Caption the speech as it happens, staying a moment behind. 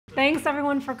Thanks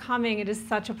everyone for coming. It is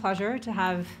such a pleasure to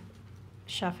have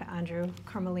Chef Andrew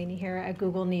Carmellini here at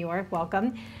Google New York.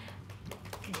 Welcome.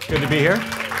 Good to be here.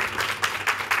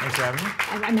 Thanks for having me.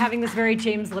 I'm having this very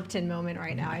James Lipton moment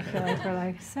right now. I feel like we're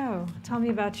like, so tell me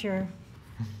about your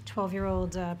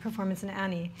 12-year-old performance in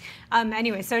Annie.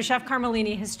 Anyway, so Chef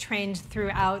Carmellini has trained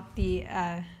throughout the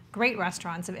great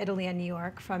restaurants of Italy and New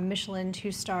York, from Michelin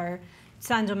 2-star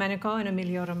San Domenico in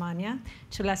Emilia-Romagna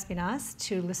to L'Espinasse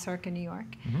to Le Cirque in New York.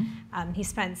 He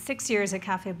spent 6 years at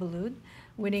Café Boulud,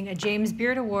 winning a James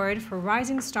Beard Award for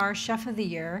Rising Star Chef of the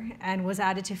Year, and was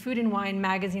added to Food and Wine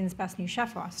magazine's Best New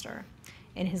Chef roster.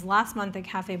 In his last month at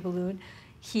Café Boulud,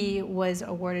 he was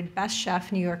awarded Best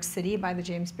Chef New York City by the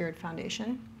James Beard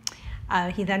Foundation.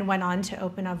 He then went on to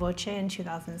open A Voce in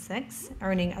 2006,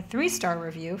 earning a 3-star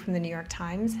review from the New York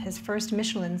Times, his first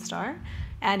Michelin star,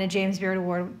 and a James Beard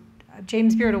Award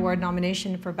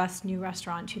nomination for Best New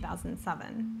Restaurant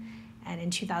 2007. And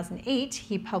in 2008,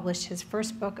 he published his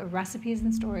first book of recipes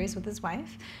and stories with his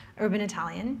wife, Urban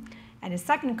Italian. And his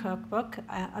second cookbook,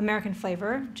 American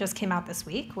Flavor, just came out this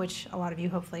week, which a lot of you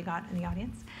hopefully got in the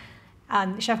audience.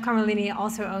 Chef Carmellini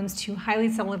also owns 2 highly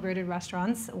celebrated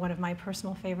restaurants, one of my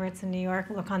personal favorites in New York,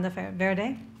 Locanda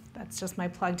Verde. That's just my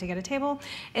plug to get a table,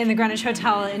 in the Greenwich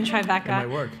Hotel in Tribeca. It might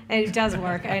work. It does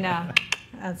work, I know.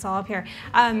 It's all up here.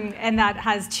 And that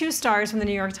has 2 stars from the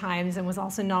New York Times and was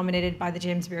also nominated by the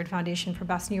James Beard Foundation for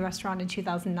Best New Restaurant in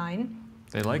 2009.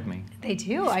 They like me. They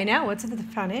do, I know. What's with the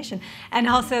foundation? And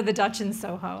also the Dutch in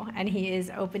Soho. And he is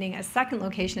opening a second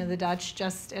location of the Dutch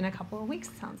just in a couple of weeks,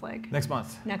 it sounds like. Next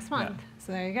month. Next month. Yeah.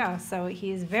 So there you go. So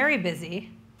he's very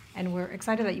busy. And we're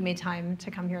excited that you made time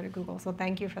to come here to Google. So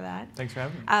thank you for that. Thanks for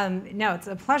having me. No, it's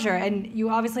a pleasure. And you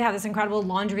obviously have this incredible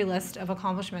laundry list of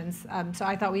accomplishments. So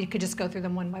I thought we could just go through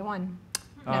them one by one.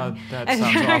 No. That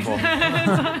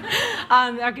sounds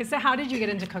awful. Okay, so how did you get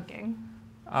into cooking?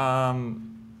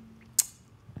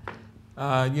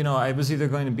 You know, I was either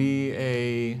going to be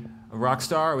a rock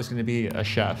star or I was going to be a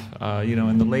chef. You know,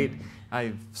 in the late,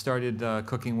 I started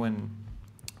cooking when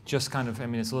just kind of, I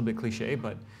mean, it's a little bit cliche,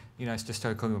 but, you know, I just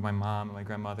started cooking with my mom and my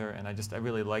grandmother, and I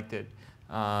really liked it.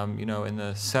 You know, in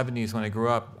the 70s when I grew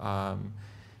up,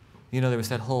 you know, there was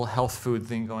that whole health food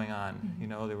thing going on. You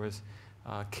know, there was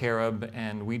carob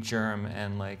and wheat germ,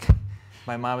 and like,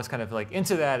 my mom was kind of like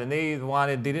into that, and they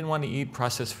didn't want to eat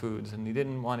processed foods, and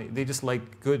they just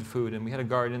liked good food, and we had a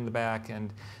garden in the back,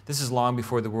 and this is long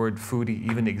before the word foodie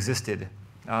even existed,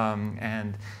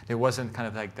 and there wasn't kind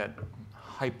of like that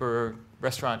hyper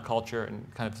restaurant culture and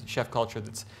kind of chef culture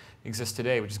that exists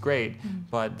today, which is great,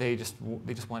 but they just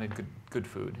wanted good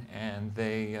food, and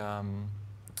they I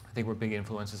think were big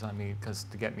influences on me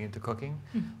to get me into cooking.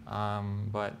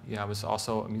 But yeah, I was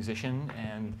also a musician,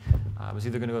 and I was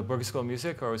either going to go to Berkeley School of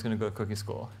Music or I was going to go to cooking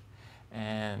school.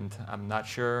 And I'm not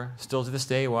sure, still to this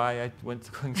day, why I went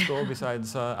to cooking school.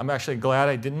 Besides, I'm actually glad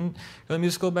I didn't go to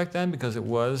music school back then, because it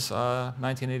was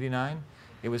 1989.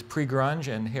 It was pre-grunge,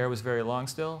 and hair was very long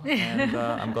still, and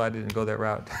I'm glad I didn't go that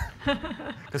route.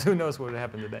 Because who knows what would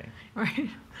happen today. Right.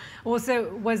 Well,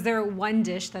 so was there one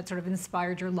dish that sort of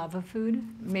inspired your love of food?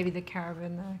 Maybe the carob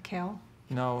and the kale?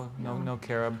 No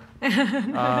carob. You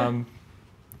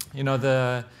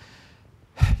know,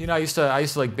 I used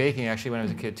to like baking actually when I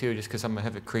was a kid too, just because I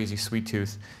have a crazy sweet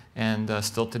tooth, and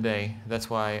still today. That's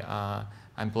why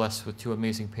I'm blessed with 2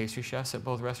 amazing pastry chefs at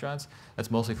both restaurants.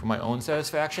 That's mostly for my own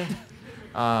satisfaction.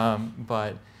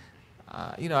 But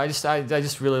you know, I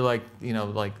just really like, you know,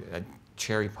 like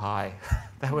cherry pie.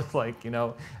 That was like, you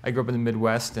know, I grew up in the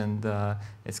Midwest, and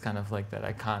it's kind of like that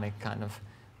iconic kind of,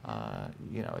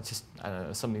 you know, it's just, I don't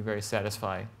know, something very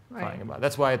satisfying about it.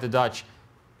 That's why at the Dutch,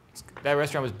 that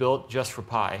restaurant was built just for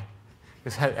pie.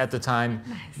 Because at the time,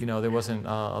 you know, there wasn't,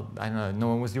 I don't know, no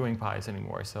one was doing pies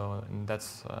anymore. So, and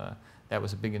that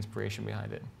was a big inspiration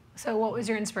behind it. So what was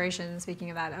your inspiration, speaking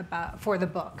of that, for the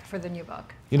book, for the new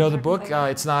book? You know, the book,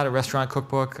 it's not a restaurant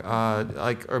cookbook.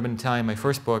 Like Urban Italian, my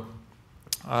first book,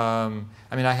 I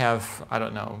mean, I have, I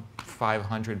don't know,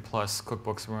 500 plus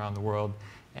cookbooks around the world.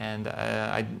 And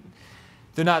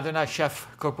they're not chef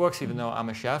cookbooks, even though I'm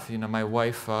a chef. You know, my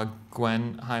wife,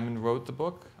 Gwen Hyman, wrote the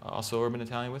book, also Urban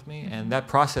Italian with me. And that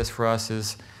process for us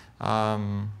is,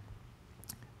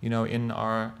 you know, in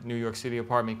our New York City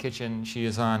apartment kitchen, she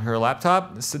is on her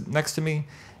laptop next to me,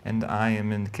 and I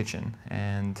am in the kitchen.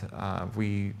 And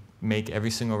we make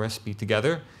every single recipe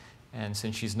together. And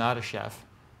since she's not a chef,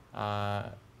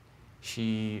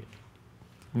 she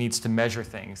needs to measure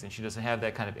things, and she doesn't have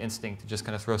that kind of instinct to just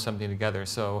kind of throw something together.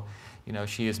 So, you know,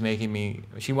 she is making me,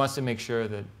 she wants to make sure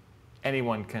that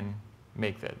anyone can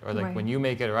make that, or like when you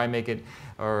make it, or I make it,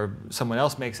 or someone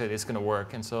else makes it, it's going to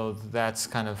work. And so that's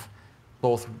kind of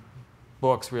both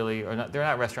books really, or not, they're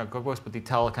not restaurant cookbooks, but they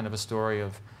tell kind of a story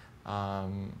of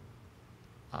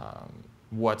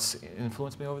what's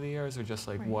influenced me over the years, or just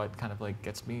like what kind of like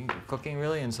gets me cooking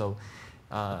really. And so,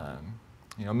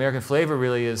 you know, American Flavor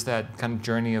really is that kind of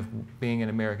journey of being an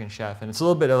American chef, and it's a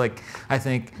little bit of like, I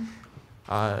think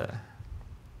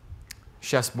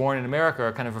chefs born in America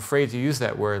are kind of afraid to use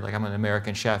that word, like I'm an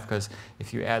American chef, because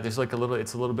if you add, there's like a little,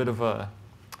 it's a little bit of a,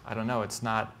 I don't know, it's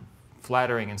not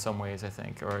flattering in some ways, I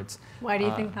think, or it's. Why do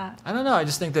you think that? I don't know. I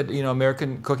just think that, you know,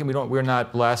 American cooking, we're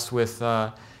not blessed with,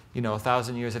 you know,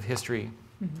 1,000 years of history,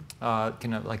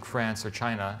 kind of like France or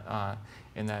China,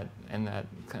 in that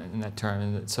term.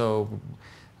 And so,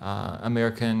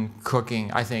 American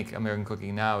cooking, I think American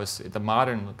cooking now is the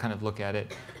modern kind of look at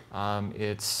it.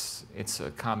 It's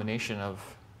a combination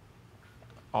of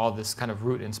all this kind of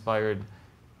root-inspired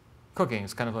cooking.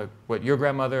 It's kind of like what your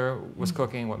grandmother was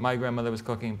cooking, what my grandmother was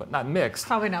cooking, but not mixed.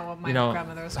 Probably not what my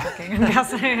grandmother was cooking.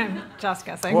 I'm just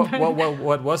guessing.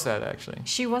 What was that actually?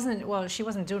 She wasn't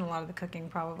doing a lot of the cooking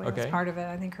probably. Okay. That's part of it.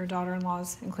 I think her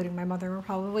daughter-in-laws, including my mother, were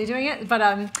probably doing it.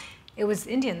 But it was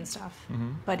Indian stuff,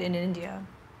 but in India.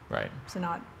 Right. So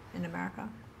not in America.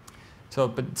 So,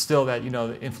 but still that, you know,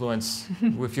 the influence,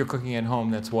 if you're cooking at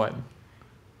home, that's what?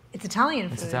 It's Italian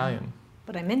food. It's Italian.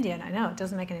 But I'm Indian. I know. It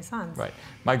doesn't make any sense. Right.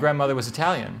 My grandmother was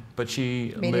Italian, but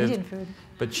she made lived, Indian food.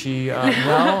 But she,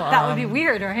 well. That would be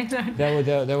weird, right?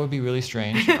 that would be really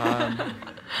strange.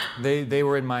 They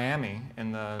were in Miami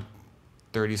in the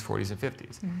 30s, 40s, and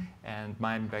 50s. And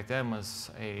Miami back then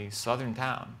was a southern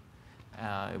town.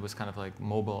 It was kind of like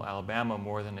Mobile, Alabama,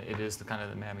 more than it is the kind of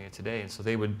the Miami of today. And so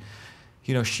they would,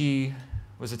 you know, she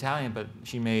was Italian, but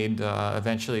she made,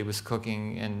 eventually was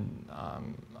cooking, and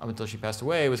up until she passed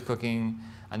away, was cooking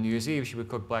on New Year's Eve. She would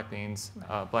cook black beans,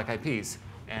 black-eyed peas,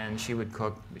 and she would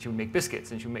make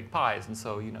biscuits, and she would make pies. And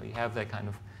so, you know, you have that kind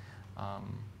of,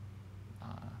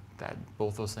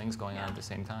 both those things going on at the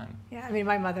same time. Yeah, I mean,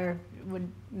 my mother would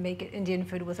make Indian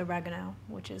food with oregano,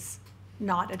 which is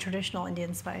not a traditional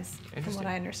Indian spice, from what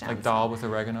I understand. Like dal with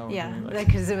oregano? Yeah,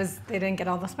 because they didn't get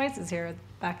all the spices here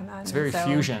back in that. It's very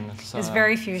fusion. It's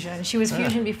very fusion. She was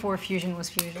fusion before fusion was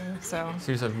fusion. So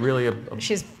she's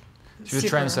she was a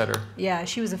trendsetter. Yeah,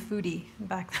 she was a foodie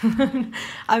back then.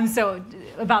 So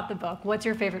about the book, what's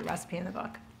your favorite recipe in the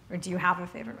book? Or do you have a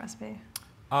favorite recipe?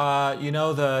 You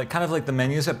know, the kind of like the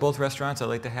menus at both restaurants, I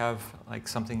like to have like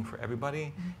something for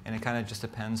everybody, and it kind of just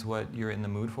depends what you're in the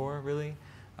mood for, really.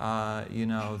 You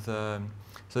know,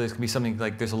 so there's gonna be something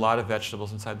like, there's a lot of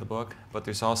vegetables inside the book, but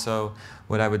there's also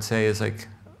what I would say is like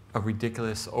a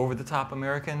ridiculous over-the-top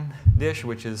American dish,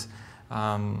 which is,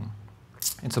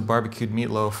 it's a barbecued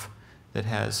meatloaf that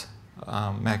has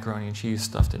macaroni and cheese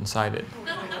stuffed inside it.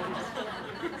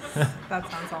 That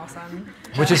sounds awesome.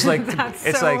 Which is like,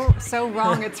 so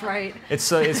wrong, it's right.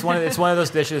 It's one of those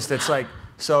dishes that's like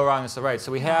so wrong, it's so right.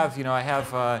 So we have, you know, I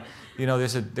have, you know,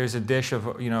 there's a dish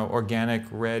of, you know, organic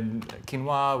red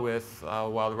quinoa with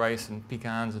wild rice and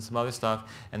pecans and some other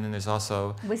stuff, and then there's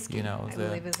also whiskey, you know,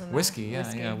 the whiskey,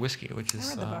 whiskey, which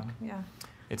is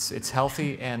it's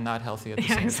healthy and not healthy at the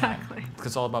same time. Because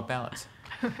it's all about balance.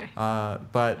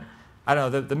 But I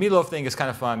don't know, the meatloaf thing is kind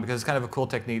of fun because it's kind of a cool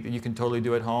technique that you can totally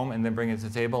do at home and then bring it to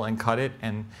the table and cut it,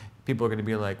 and people are going to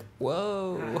be like,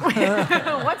 whoa.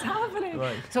 What's happening?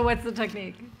 Like, so what's the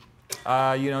technique?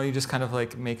 You know, you just kind of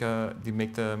like make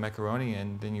the macaroni,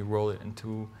 and then you roll it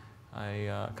into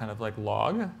a kind of like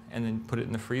log, and then put it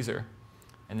in the freezer.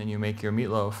 And then you make your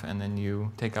meatloaf, and then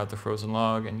you take out the frozen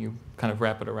log, and you kind of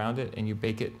wrap it around it, and you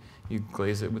bake it. You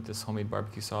glaze it with this homemade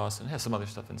barbecue sauce, and it has some other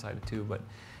stuff inside it too. But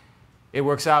it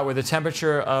works out where the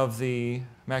temperature of the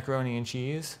macaroni and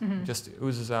cheese just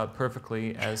oozes out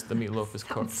perfectly as the meatloaf is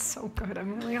cooked. So good.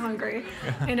 I'm really hungry.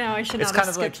 I know. I should. It's kind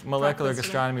of like molecular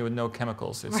gastronomy with no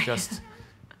chemicals. It's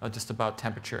just about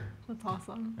temperature. That's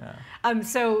awesome. Yeah.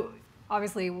 So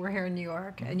obviously we're here in New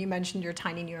York, and you mentioned your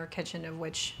tiny New York kitchen, of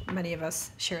which many of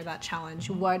us share that challenge.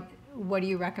 What do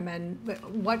you recommend?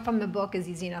 What from the book is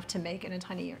easy enough to make in a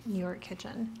tiny New York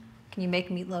kitchen? Can you make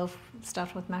meatloaf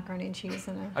stuffed with macaroni and cheese?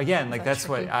 Again, like that's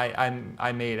tricky? What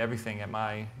I made everything at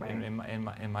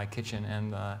in my kitchen,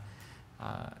 and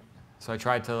so I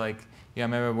tried to like, I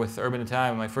remember with Urban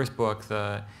Italian, my first book,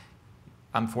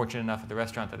 I'm fortunate enough at the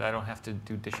restaurant that I don't have to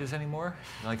do dishes anymore.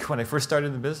 Like when I first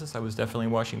started the business, I was definitely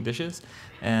washing dishes,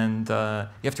 and you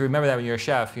have to remember that when you're a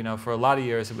chef. You know, for a lot of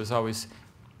years it was always,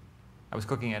 I was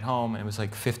cooking at home, and it was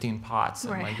like 15 pots.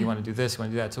 And like, you want to do this, you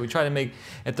want to do that. So we try to make,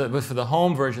 for the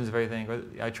home versions of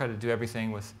everything, I try to do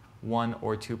everything with 1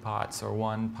 or 2 pots, or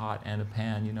 1 pot and a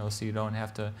pan, you know, so you don't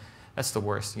have to that's the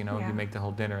worst. You know, Yeah. you make the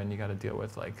whole dinner and you got to deal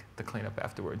with like the cleanup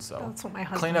afterwards. So That's what my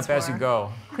husband's clean up as you for.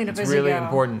 go. Clean up it's as you really go.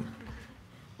 important.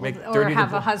 Make Or dirty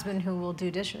have the a husband who will do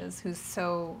dishes, who's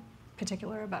so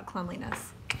particular about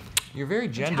cleanliness. You're very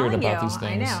I'm gendered telling about you, these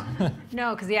things. I know.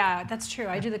 No, because yeah, that's true.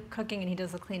 I do the cooking and he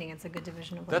does the cleaning. It's a good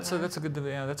division of labor. That's a good,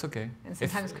 yeah, that's okay. And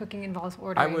sometimes cooking involves I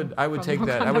ordering. would take from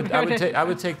that. Locanda. I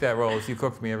would take that role if you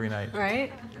cooked for me every night.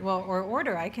 Right? Well, or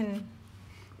order. I can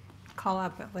call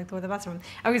up like with the best one.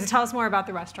 Okay, so tell us more about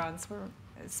the restaurants. We're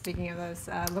speaking of those,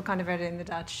 Locanda Verde and the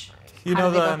Dutch. You How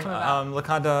know, did they both come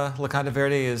about? Locanda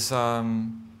Verde is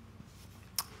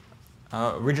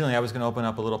originally I was going to open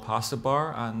up a little pasta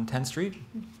bar on 10th Street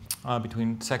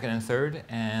between 2nd and 3rd,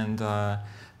 and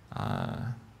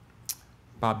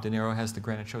Bob De Niro has the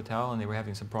Greenwich Hotel, and they were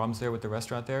having some problems there with the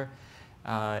restaurant there,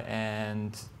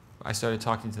 and I started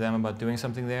talking to them about doing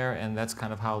something there, and that's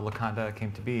kind of how Locanda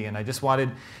came to be. And I just wanted,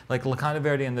 like Locanda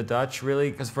Verde and the Dutch, really,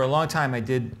 because for a long time I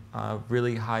did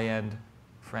really high-end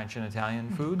French and Italian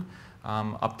food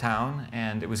uptown,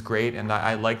 and it was great, and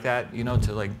I like that, you know,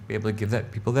 to like be able to give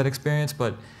that people that experience.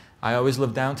 But I always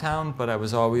lived downtown, but I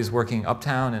was always working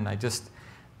uptown, and I just,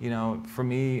 you know, for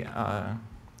me,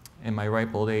 in my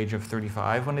ripe old age of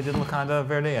 35 when I did Locanda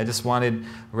Verde, I just wanted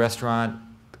a restaurant,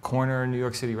 corner New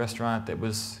York City restaurant that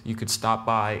was you could stop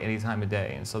by any time of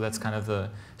day, and so that's kind of the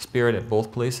spirit at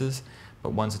both places.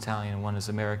 But one's Italian and one is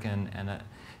American, and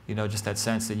you know, just that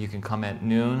sense that you can come at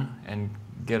noon and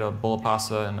get a bowl of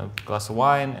pasta and a glass of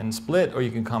wine and split, or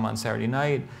you can come on Saturday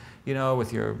night, you know,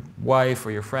 with your wife or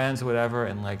your friends or whatever,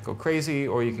 and like go crazy,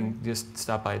 or you can just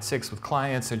stop by at 6 with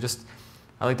clients, or just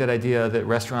I like that idea that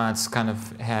restaurants kind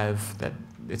of have that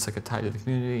it's like a tie to the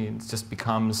community, and it just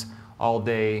becomes all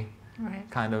day.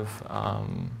 Right. Kind of,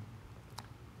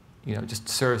 you know, just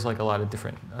serves like a lot of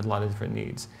different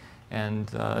needs, and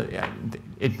yeah,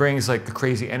 it brings like the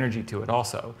crazy energy to it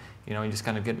also. You know, you just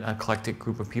kind of get an eclectic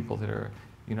group of people that are,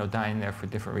 you know, dining there for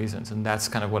different reasons, and that's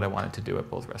kind of what I wanted to do at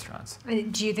both restaurants.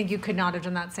 Do you think you could not have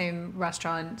done that same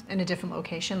restaurant in a different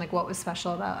location? Like, what was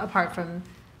special about apart from?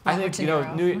 I think, you know,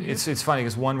 it's funny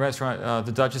because one restaurant,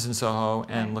 the Dutch is in Soho,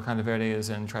 and Right. Locanda Verde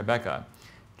is in Tribeca.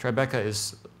 Tribeca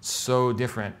is so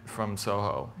different from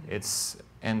Soho.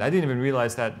 And I didn't even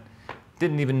realize that,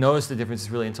 didn't even notice the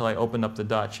differences really until I opened up the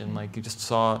Dutch, and like you just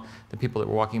saw the people that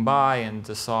were walking by, and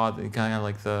just saw the kind of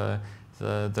like the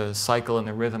cycle and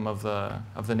the rhythm of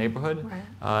the neighborhood, Right.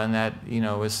 and that, you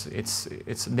know, it's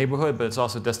a neighborhood, but it's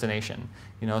also a destination.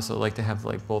 You know, so I like to have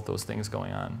like both those things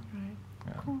going on. Right.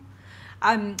 Yeah. Cool.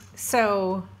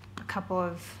 So a couple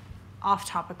of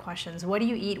off-topic questions. What do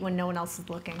you eat when no one else is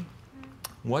looking?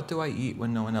 What do I eat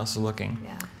when no one else is looking?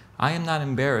 Yeah. I am not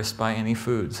embarrassed by any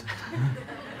foods.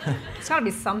 It's got to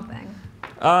be something.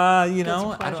 You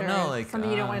know, I don't know, like something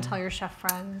you don't want to tell your chef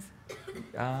friends.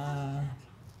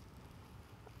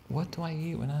 What do I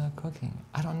eat when I'm not cooking?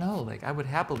 I don't know. Like I would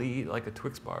happily eat like a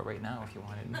Twix bar right now if you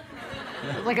wanted.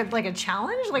 Like a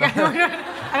challenge? Like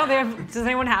I don't think. Does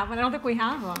anyone have one? I don't think we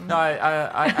have one. No,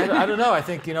 I don't know. I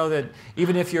think, you know, that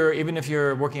even if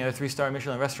you're working at a 3-star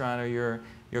Michelin restaurant, or you're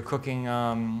cooking, you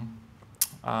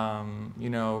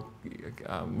know,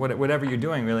 whatever you're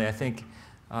doing, really, I think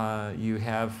you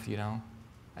have, you know,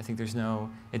 I think there's no,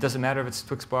 it doesn't matter if it's a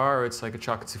Twix bar or it's like a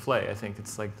chocolate souffle. I think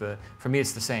it's like for me,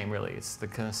 it's the same, really. It's the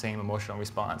kind of same emotional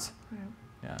response. Right.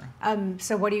 Yeah.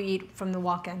 So what do you eat from the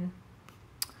walk-in?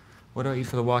 What do I eat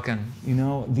for the walk-in? You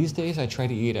know, these days I try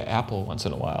to eat an apple once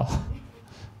in a while.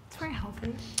 It's very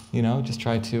healthy. You know, just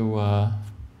try to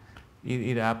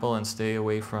eat apple and stay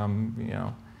away from, you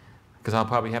know, because I'll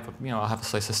probably have I'll have a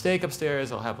slice of steak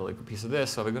upstairs. I'll have like a piece of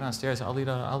this. So if I go downstairs, I'll eat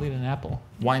an apple.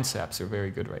 Wine saps are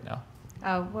very good right now.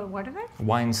 What are they?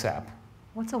 Wine sap.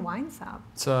 What's a wine sap?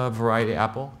 It's a variety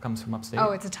apple. Comes from upstate.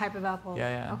 Oh, it's a type of apple. Yeah,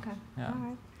 yeah. Okay. Yeah. All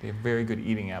right. They're very good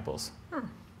eating apples. Huh.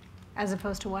 As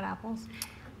opposed to what apples?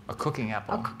 A cooking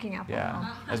apple. A cooking apple. Yeah.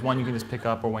 Oh. As one you can just pick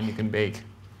up or one you can bake.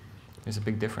 There's a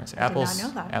big difference. I did not Apples.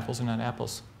 know that. Apples are not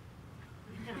apples.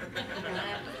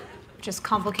 Just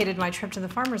complicated my trip to the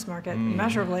farmer's market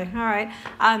immeasurably. All right.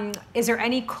 Is there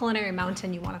any culinary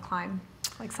mountain you want to climb?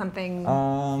 Like something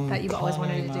that you've always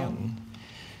wanted to do?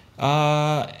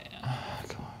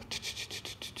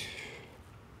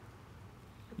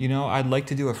 You know, I'd like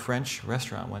to do a French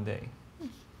restaurant one day.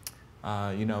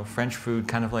 You know, French food,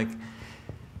 kind of like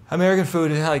American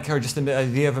food, like, or just the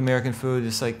idea of American food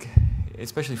is like,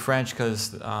 especially French,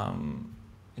 because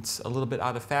it's a little bit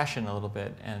out of fashion a little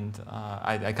bit, and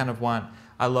I kind of want,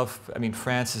 I mean,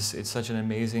 France it's such an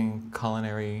amazing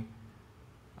culinary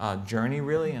journey,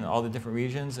 really, in all the different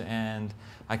regions, and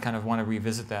I kind of want to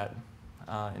revisit that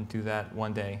and do that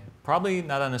one day. Probably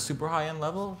not on a super high-end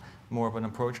level, more of an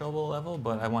approachable level,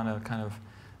 but I want to kind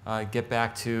of get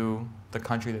back to the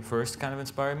country that first kind of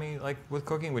inspired me, like with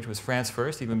cooking, which was France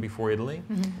first, even before Italy.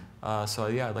 So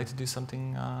yeah, I'd like to do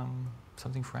something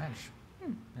something French.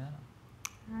 Yeah.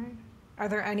 All right. Are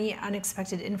there any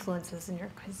unexpected influences in your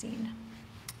cuisine?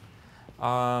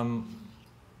 Well,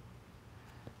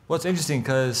 it's interesting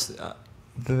because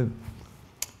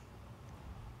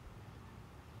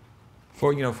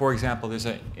for example, there's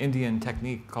an Indian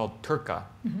technique called turka,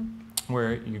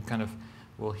 where you kind of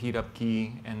will heat up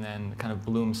ghee and then kind of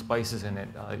bloom spices in it,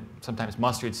 sometimes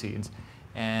mustard seeds.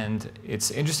 And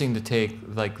it's interesting to take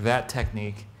like that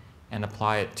technique and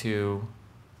apply it to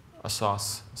a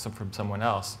sauce from someone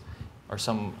else or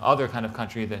some other kind of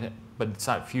country but it's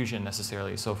not fusion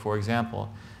necessarily. So for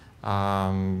example,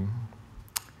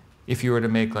 if you were to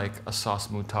make like a sauce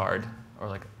moutarde or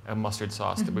like a mustard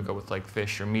sauce that would go with like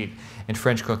fish or meat in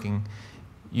French cooking,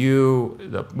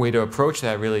 the way to approach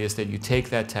that really is that you take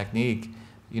that technique,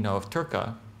 of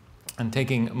turka, and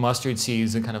taking mustard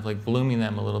seeds and kind of like blooming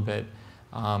them a little bit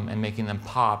and making them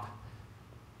pop,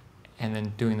 and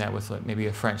then doing that with like maybe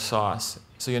a French sauce.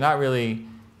 So you're not really,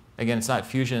 again, it's not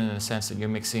fusion in the sense that you're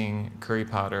mixing curry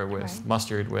powder with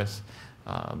mustard with,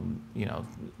 some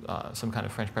kind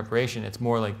of French preparation. It's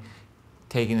more like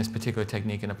taking this particular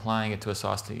technique and applying it to a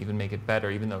sauce to even make it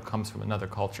better, even though it comes from another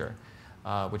culture,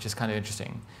 which is kind of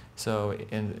interesting. So,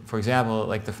 for example,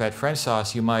 like the fat French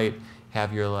sauce, you might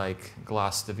have your like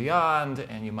glace de viande,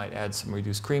 and you might add some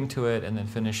reduced cream to it, and then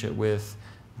finish it with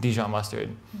Dijon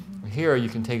mustard. Here, you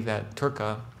can take that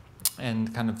turka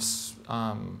and kind of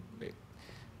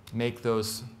make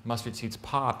those mustard seeds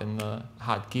pop in the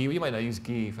hot ghee. You might not use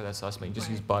ghee for that sauce, but you just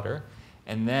use butter,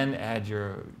 and then add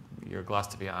your glace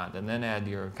de viande, and then add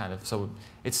your kind of, so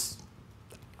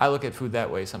I look at food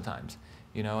that way sometimes,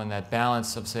 and that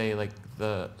balance of, say, like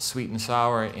the sweet and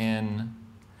sour in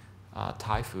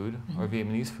Thai food or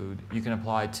Vietnamese food, you can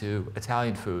apply to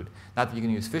Italian food. Not that you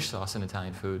can use fish sauce in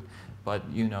Italian food, but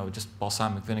just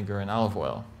balsamic vinegar and olive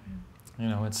oil.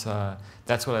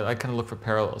 That's what I kind of look for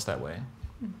parallels that way.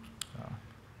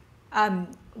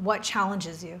 What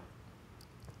challenges you?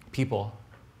 People.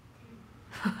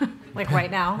 Like right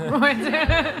now?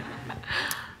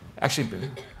 Actually,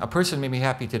 a person made me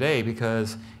happy today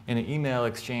because in an email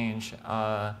exchange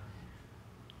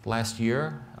last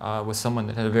year with someone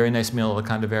that had a very nice meal at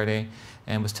Locanda Verde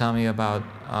and was telling me about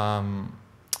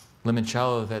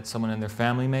limoncello that someone in their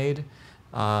family made.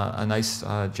 A nice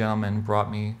gentleman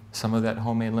brought me some of that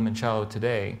homemade limoncello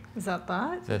today. Is that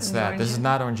that? That's that. This is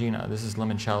not orangina. This is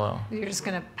limoncello. You're just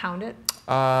going to pound it?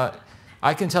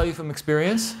 I can tell you from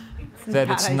experience that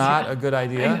it's not a good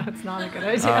idea. I know it's not a good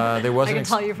idea. I can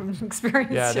tell you from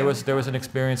experience. Yeah, too. there was an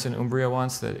experience in Umbria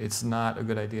once that it's not a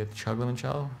good idea to chug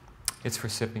limoncello. It's for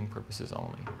sipping purposes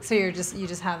only. So you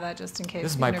just have that just in case.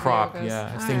 This is my prop.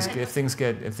 Yeah. If things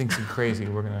get crazy,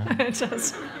 we're gonna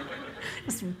just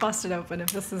bust it open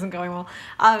if this isn't going well.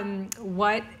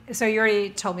 So you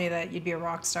already told me that you'd be a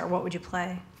rock star. What would you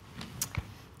play?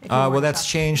 Well, that's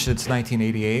changed since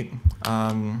 1988.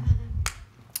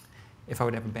 If I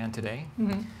would have a band today,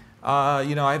 I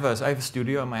have a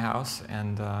studio in my house,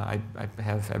 and I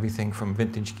have everything from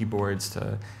vintage keyboards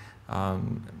to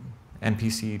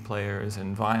MPC players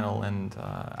and vinyl, and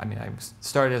I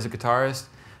started as a guitarist,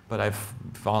 but I've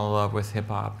fallen in love with hip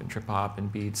hop and trip hop and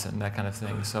beats and that kind of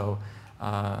thing. So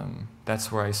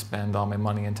that's where I spend all my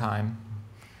money and time.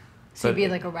 So you'd be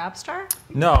like a rap star?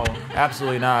 No,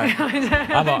 absolutely not.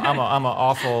 I'm an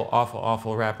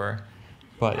awful rapper.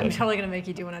 But I'm totally gonna make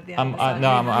you do one at the end.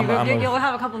 You'll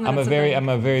have a couple minutes. I'm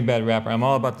a very bad rapper. I'm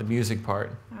all about the music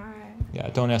part. All right. Yeah,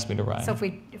 don't ask me to rhyme. So if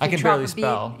I can barely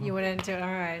spell. You wouldn't do it. All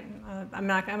right. I'm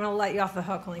gonna let you off the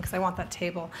hook only because I want that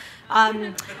table.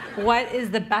 What is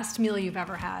the best meal you've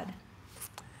ever had?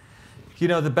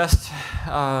 The best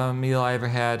meal I ever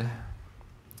had.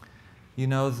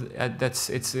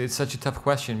 It's such a tough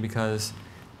question because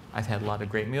I've had a lot of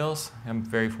great meals. I'm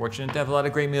very fortunate to have a lot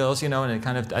of great meals, and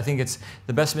I think it's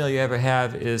the best meal you ever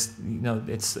have is,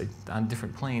 it's on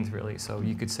different planes really. So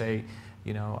you could say,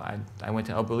 I went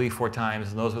to El Bulli 4 times,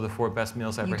 and those were the 4 best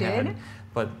meals I ever had.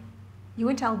 But you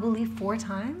went to El Bulli 4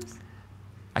 times?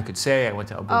 I could say I went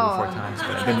to El Bulli 4 times,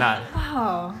 but I did not.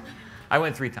 Oh. I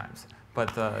went 3 times,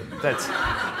 but that's.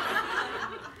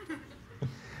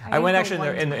 I went actually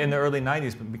in the early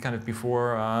 90s, but kind of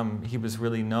before he was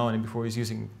really known and before he was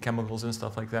using chemicals and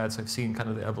stuff like that. So I've seen kind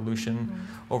of the evolution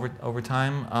over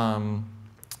time.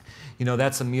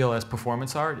 That's a meal as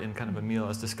performance art and kind of a meal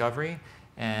as discovery.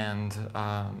 And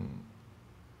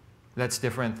that's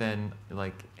different than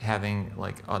like having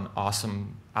like an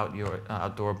awesome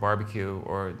outdoor barbecue,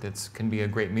 or that can be a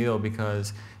great meal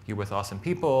because you're with awesome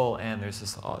people, and there's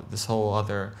this whole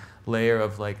other layer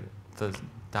of like the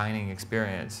dining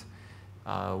experience,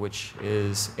 which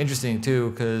is interesting too,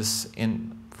 because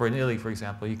in Italy, for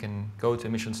example, you can go to a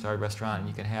Michelin-starred restaurant and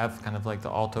you can have kind of like the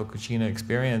alto cucina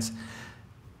experience,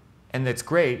 and that's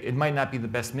great. It might not be the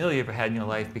best meal you ever had in your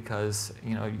life because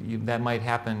that might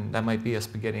happen. That might be a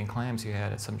spaghetti and clams you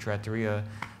had at some trattoria,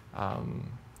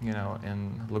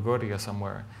 in Liguria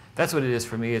somewhere. That's what it is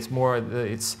for me. It's more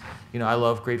I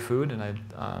love great food, and I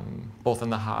both in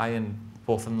the high and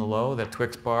both in the low. That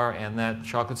Twix bar and that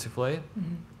chocolate souffle.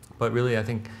 Mm-hmm. But really, I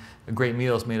think a great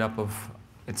meal is made up of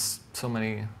so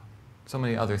many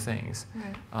other things.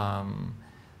 Right.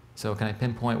 So can I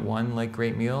pinpoint one like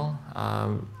great meal?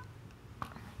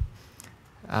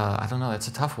 I don't know. That's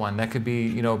a tough one. That could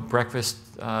be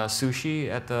breakfast sushi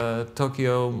at the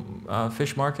Tokyo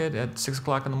fish market at 6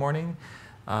 o'clock in the morning,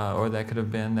 or that could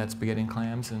have been that spaghetti and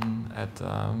clams at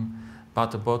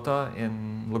Bata Bota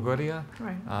in Liguria.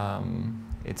 Right.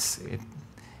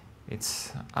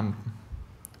 I'm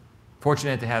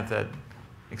fortunate to have that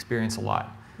experience a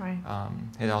lot. Right.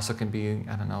 It also can be,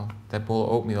 I don't know, that bowl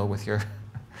of oatmeal with your,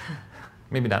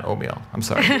 maybe not oatmeal, I'm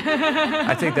sorry.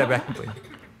 I take that back completely.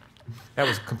 That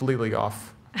was completely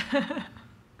off.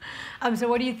 So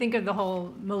what do you think of the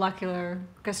whole molecular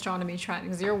gastronomy trend?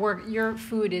 Because your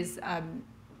food is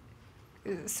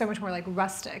so much more like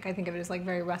rustic. I think of it as like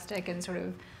very rustic and sort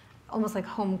of almost like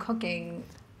home cooking,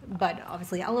 but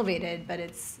obviously elevated, but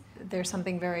there's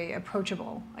something very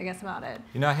approachable, I guess, about it.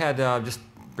 I had, just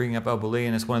bringing up El Bulli,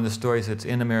 and it's one of the stories that's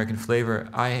in American Flavor.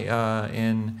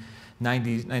 In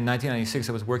 1996,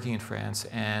 I was working in France,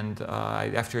 and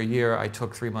after a year, I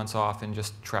took 3 months off and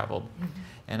just traveled. Mm-hmm.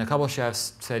 And a couple of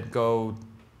chefs said, go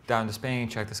down to Spain,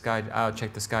 check this guy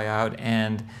out,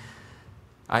 and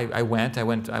I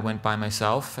went by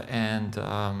myself, and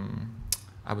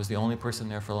I was the only person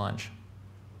there for lunch.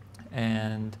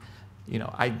 And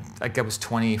I was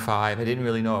 25. I didn't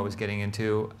really know what I was getting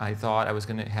into. I thought I was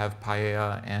going to have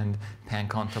paella and pan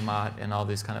con tomate and all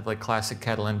these kind of like classic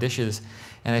Catalan dishes.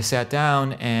 And I sat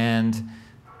down, and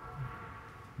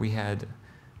we had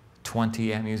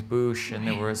 20 amuse-bouche, and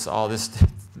there was all this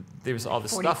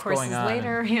stuff going on.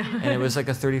 Later, yeah. And it was like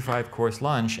a 35-course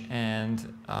lunch,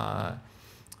 and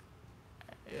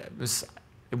it was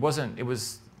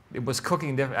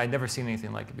cooking different. I'd never seen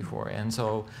anything like it before, and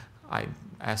so I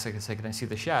asked, like I said, can I see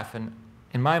the chef? And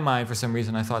in my mind, for some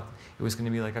reason, I thought it was going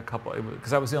to be like a couple,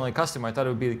 because I was the only customer. I thought it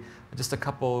would be just a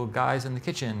couple guys in the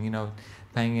kitchen,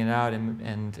 banging it out,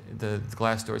 and the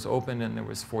glass doors opened, and there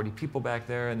was 40 people back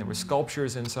there, and there were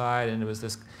sculptures inside, and there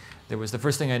was the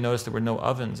first thing I noticed, there were no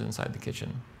ovens inside the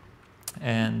kitchen.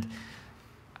 And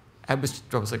I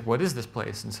was like, what is this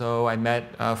place? And so I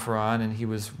met Ferran, and he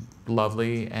was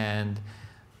lovely, and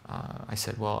I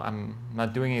said, well, I'm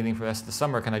not doing anything for the rest of the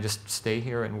summer. Can I just stay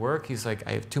here and work? He's like,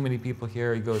 I have too many people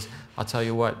here. He goes, I'll tell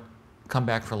you what, come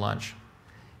back for lunch.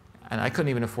 And I couldn't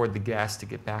even afford the gas to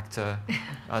get back to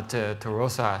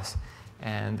Rosas,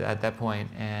 and at that point,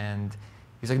 and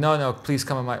he's like, no, please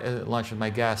come at lunch with my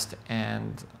guest.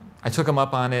 And I took him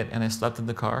up on it, and I slept in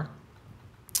the car.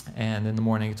 And in the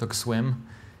morning, I took a swim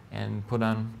and put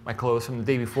on my clothes from the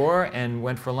day before and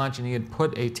went for lunch. And he had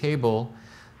put a table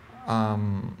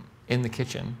in the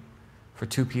kitchen for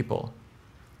 2 people,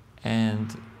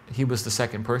 and he was the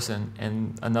second person,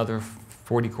 and another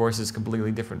 40 courses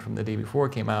completely different from the day before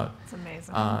came out. It's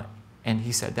amazing. And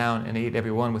he sat down and ate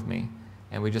every one with me,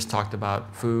 and we just talked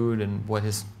about food and what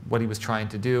he was trying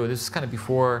to do. This is kind of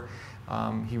before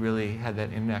he really had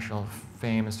that international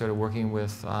fame and started working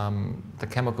with the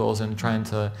chemicals and trying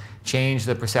to change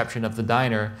the perception of the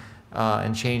diner.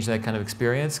 And change that kind of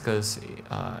experience, because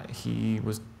he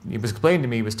was explaining to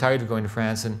me he was tired of going to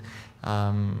France and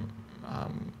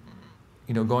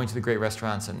going to the great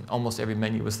restaurants, and almost every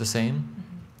menu was the same.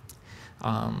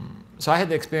 Mm-hmm. So I had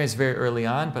the experience very early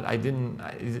on, but it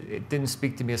didn't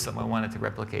speak to me as something I wanted to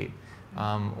replicate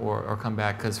or come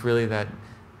back, because really that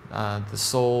the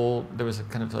soul, there was a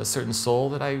kind of a certain soul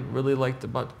that I really liked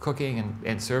about cooking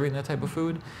and serving that type of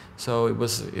food. So it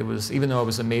was even though it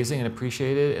was amazing and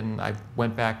appreciated, and I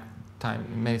went back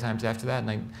many times after that,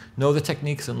 and I know the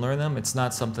techniques and learn them, it's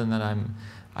not something that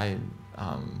I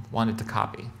wanted to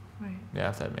copy. Right. Yeah,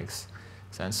 if that makes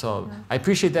sense. So yeah. I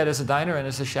appreciate that as a diner and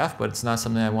as a chef, but it's not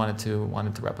something I wanted to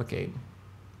replicate.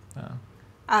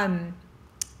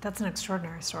 That's an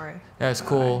extraordinary story. Yeah, it's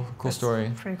cool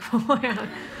story. Pretty cool. Yeah.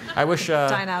 I wish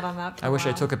dine out on that. I wish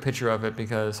I took a picture of it,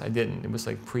 because I didn't. It was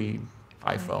like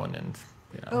pre-iPhone, and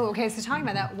You know? Oh, okay. So talking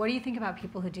about that, what do you think about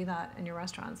people who do that in your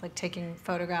restaurants, like taking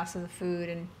photographs of the food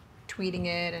and tweeting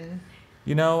it and?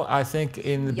 You know, I think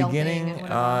in the beginning, it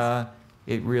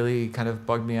it really kind of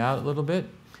bugged me out a little bit.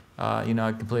 You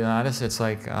know, completely honest. It's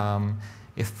like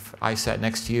if I sat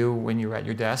next to you when you were at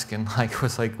your desk and like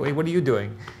was like, wait, what are you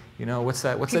doing? You know, what's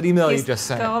that email you just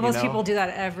sent? All those you know? people do that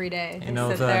every day. They know,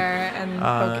 sit there and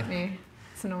poke at me.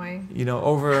 It's annoying. You know,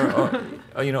 over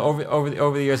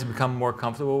the years, I've become more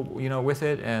comfortable, you know, with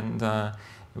it, and it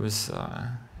was,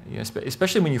 you know,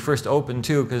 especially when you first open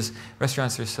too, because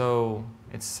restaurants are so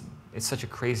it's such a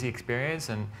crazy experience,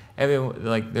 and everyone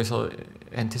like there's a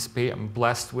anticipate. I'm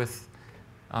blessed with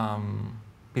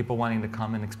people wanting to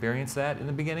come and experience that in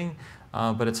the beginning,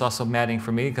 but it's also maddening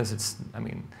for me because it's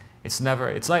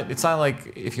not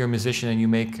like if you're a musician and you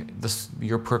make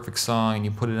your perfect song and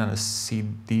you put it on a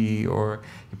CD or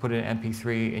you put it in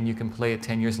MP3 and you can play it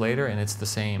 10 years later and it's the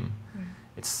same.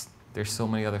 There's so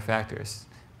many other factors.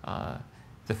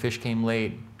 The fish came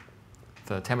late.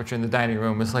 The temperature in the dining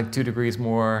room was like 2 degrees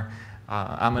more.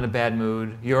 I'm in a bad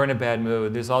mood. You're in a bad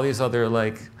mood. There's all these other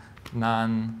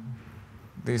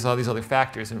there's all these other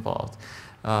factors involved.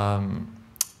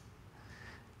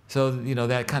 So, you know,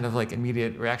 that kind of like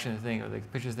immediate reaction thing or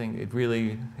like pictures thing, it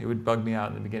would bug me out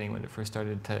in the beginning when it first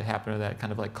started to happen, or that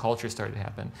kind of like culture started to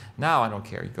happen. Now I don't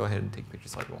care. You go ahead and take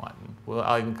pictures like you want. And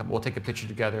we'll take a picture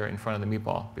together in front of the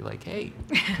meatball. Be like, hey,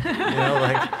 you know,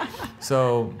 like,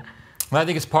 so. Well, I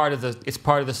think it's part of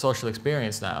the social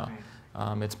experience now.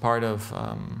 Right. It's part of.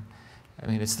 I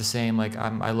mean, it's the same. Like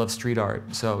I love street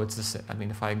art, so it's the same. I mean,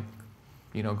 if I,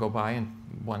 you know, go by and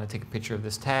want to take a picture of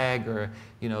this tag or,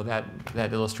 you know,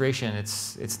 that illustration,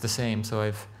 it's the same. So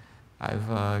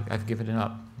I've given it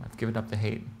up. I've given up the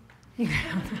hate.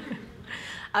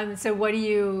 So what do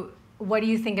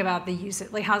you think about the use?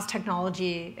 Like, how's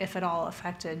technology, if at all,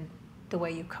 affected the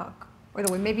way you cook, or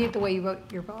maybe the way you wrote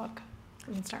your book?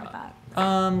 We can start with that.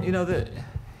 You know,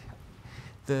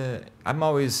 I've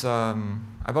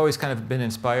always kind of been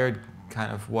inspired,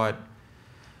 kind of what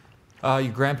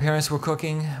your grandparents were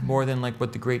cooking more than like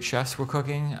what the great chefs were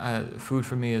cooking. Food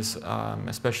for me is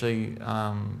especially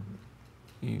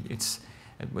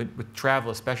with travel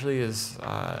especially is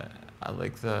I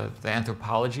like the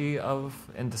anthropology of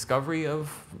and discovery of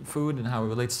food and how it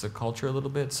relates to culture a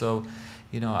little bit. So,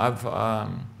 you know, I've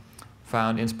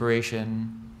found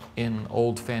inspiration in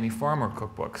old Fannie Farmer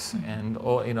cookbooks and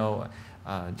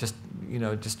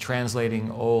just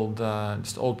translating older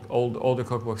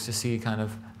cookbooks to see kind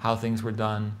of how things were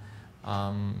done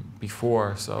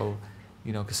before. So,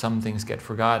 you know, because some things get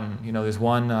forgotten. You know, there's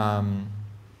one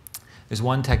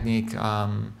technique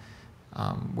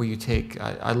where you take.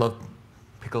 I love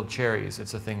pickled cherries.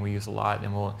 It's a thing we use a lot,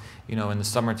 and we'll, you know, in the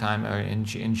summertime or in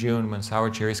June when sour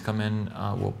cherries come in,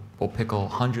 we'll pickle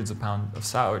hundreds of pounds of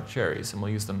sour cherries, and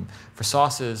we'll use them for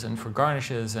sauces and for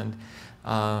garnishes. And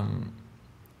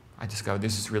I discovered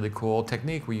this is really cool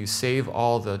technique where you save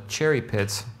all the cherry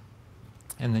pits,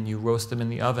 and then you roast them in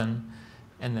the oven,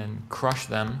 and then crush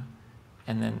them,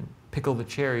 and then pickle the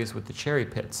cherries with the cherry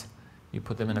pits. You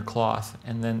put them in a cloth,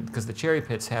 and then because the cherry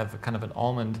pits have kind of an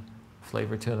almond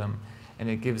flavor to them, and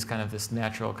it gives kind of this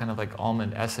natural kind of like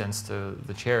almond essence to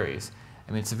the cherries.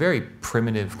 I mean, it's a very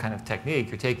primitive kind of technique.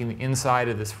 You're taking the inside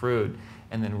of this fruit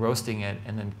and then roasting it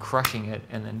and then crushing it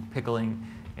and then pickling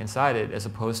inside it, as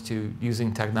opposed to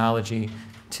using technology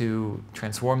to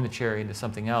transform the cherry into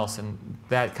something else. And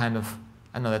that kind of,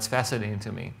 I don't know, that's fascinating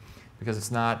to me because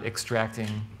it's not extracting,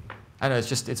 I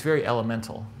don't know, it's very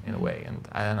elemental in a way. And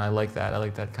I like that. I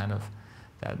like that kind of,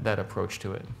 that approach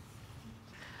to it.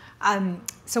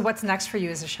 So what's next for you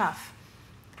as a chef?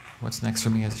 What's next for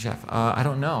me as a chef? I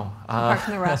don't know. Apart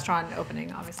from the restaurant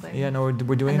opening, obviously. Yeah, no, we're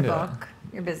doing and the book.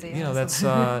 You're busy. You know, that's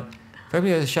for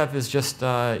me as a chef is just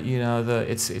you know,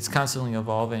 it's constantly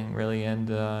evolving really,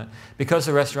 and because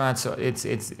the restaurants,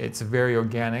 it's a very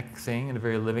organic thing and a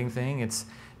very living thing. It's,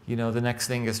 you know, the next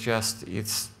thing is just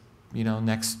you know,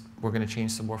 next we're going to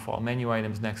change some more fall menu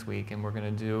items next week, and we're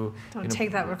going to do. Don't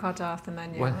take that ricotta off the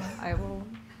menu. What? I will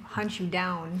hunt you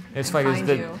down. It's funny. It's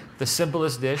you. the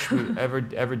simplest dish we ever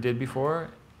did before,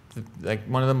 like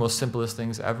one of the most simplest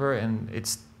things ever, and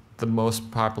it's the most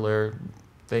popular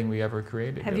thing we ever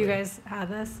created. Have really. you guys had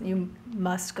this? You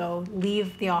must go.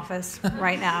 Leave the office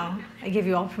right now. I give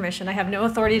you all permission. I have no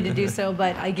authority to do so,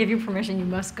 but I give you permission. You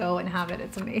must go and have it.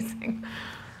 It's amazing.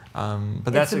 But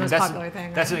that's the most popular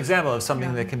thing. That's right? an example of something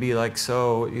Yeah. that can be like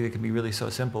it can be really so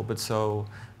simple, but so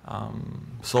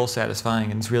soul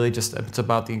satisfying. And it's really just, it's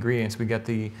about the ingredients. We get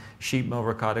the sheep milk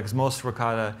ricotta, because most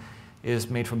ricotta is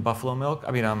made from buffalo milk,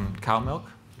 cow milk.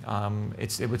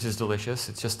 which is delicious.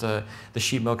 It's just the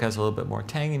sheep milk has a little bit more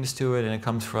tanginess to it, and it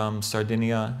comes from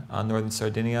Sardinia, northern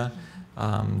Sardinia.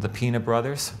 The Peanut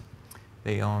Brothers,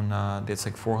 they own it's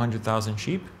like 400,000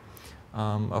 sheep,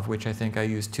 of which I think I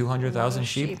use 200,000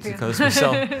 sheep because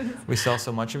we sell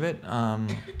so much of it.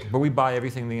 But we buy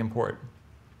everything they import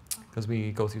because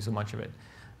we go through so much of it.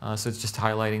 So it's just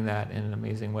highlighting that in an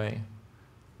amazing way.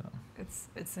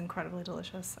 It's incredibly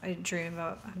delicious. I dream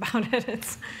about it.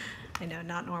 It's, I know,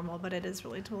 not normal, but it is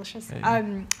really delicious.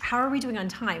 How are we doing on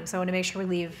time? So I want to make sure we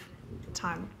leave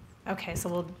time. Okay, so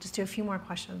we'll just do a few more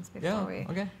questions before we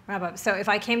wrap up. So if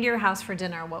I came to your house for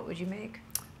dinner, what would you make?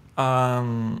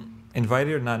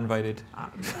 Invited or not invited?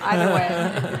 Either way.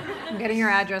 I'm getting your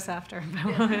address after.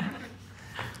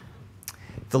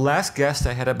 The last guest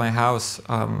I had at my house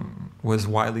was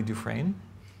Wiley Dufresne.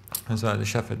 He was the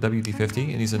chef at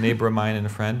WD50, and he's a neighbor of mine and a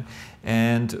friend.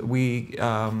 And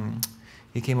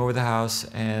he came over the house,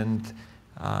 and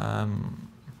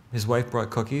his wife brought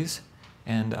cookies,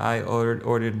 and I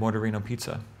ordered Mortarino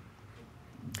pizza.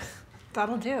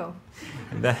 That'll do.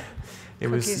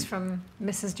 Cookies from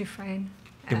Mrs. Dufresne.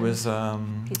 It was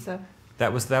pizza.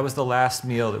 That was the last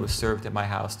meal that was served at my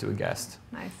house to a guest.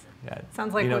 Nice. Yeah.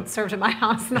 Sounds like what's served at my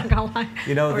house. Not gonna lie.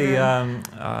 You know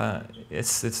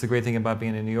it's the great thing about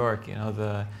being in New York. You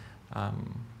know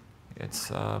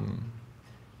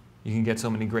you can get so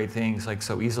many great things like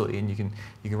so easily, and you can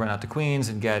run out to Queens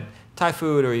and get Thai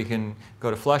food, or you can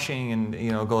go to Flushing and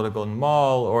go to Golden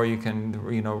Mall, or you can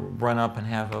run up and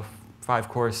have a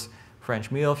 5-course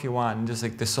French meal if you want, and just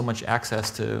like there's so much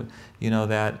access to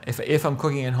that. If I'm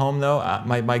cooking at home though,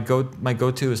 my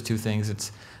go-to is 2 things.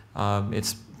 It's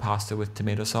pasta with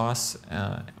tomato sauce,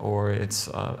 or it's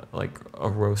like a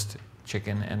roast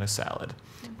chicken and a salad.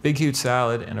 Big, huge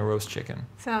salad and a roast chicken.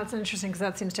 So it's interesting because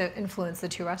that seems to influence the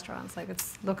 2 restaurants. Like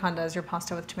it's Locanda is your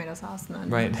pasta with tomato sauce,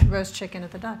 and then roast chicken at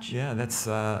the Dutch. Yeah, that's.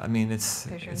 I mean, it's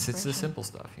the simple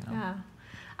stuff, Yeah.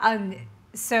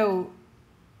 So,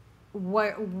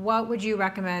 what would you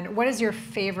recommend? What is your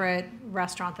favorite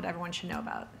restaurant that everyone should know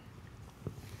about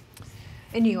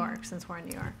in New York? Since we're in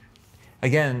New York.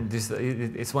 Again,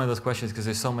 it's one of those questions because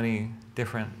there's so many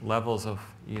different levels of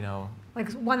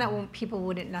Like one that people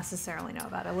wouldn't necessarily know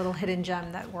about, a little hidden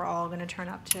gem that we're all going to turn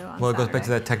up to on Well, it Saturday. goes back to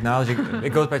that technology.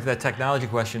 It goes back to that technology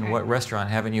question. What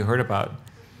restaurant haven't you heard about?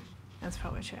 That's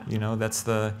probably true. That's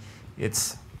as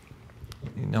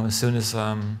soon as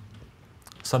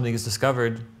something is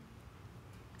discovered,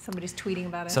 somebody's tweeting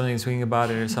about it. Somebody's tweeting about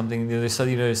it, or something.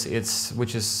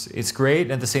 It's great.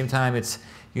 And at the same time,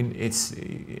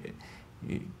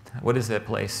 what is that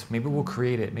place? Maybe we'll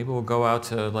create it. Maybe we'll go out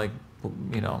to I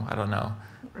don't know.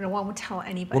 We won't tell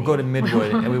anybody. We'll go to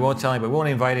Midwood and we won't tell anybody. We won't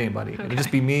invite anybody. Okay. It'll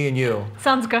just be me and you.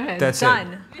 Sounds good. That's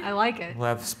done. It. I like it. We'll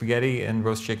have spaghetti and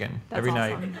roast chicken every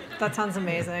night. That sounds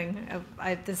amazing.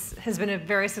 This has been a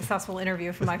very successful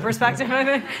interview from my perspective.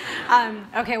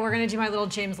 Okay, we're going to do my little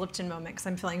James Lipton moment because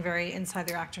I'm feeling very inside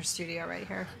the actor's studio right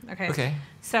here. Okay.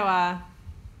 So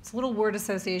it's a little word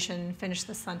association, finish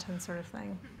this sentence sort of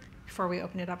thing before we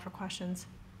open it up for questions.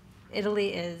 Italy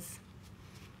is?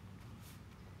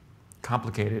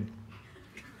 Complicated.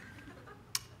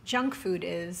 Junk food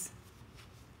is?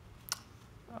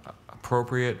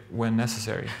 Appropriate when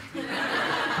necessary.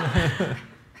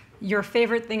 Your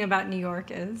favorite thing about New York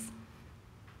is?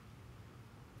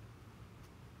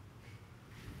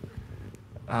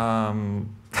 The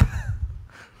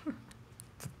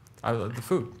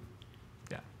food.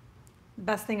 Yeah.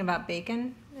 Best thing about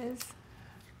bacon is?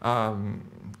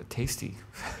 Tasty.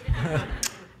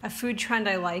 A food trend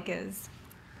I like is?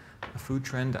 A food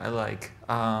trend I like,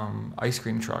 ice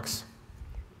cream trucks.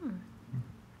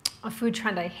 A food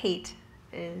trend I hate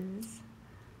is?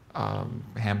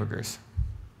 Hamburgers.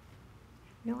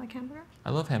 You don't like hamburgers?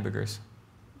 I love hamburgers.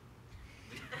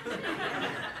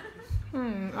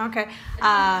 Okay.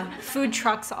 Food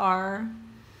trucks are?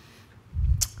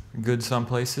 Good some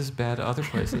places, bad other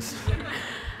places.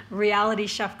 Reality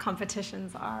chef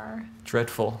competitions are?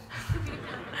 Dreadful.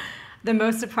 The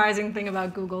most surprising thing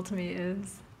about Google to me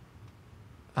is?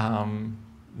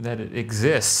 That it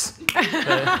exists.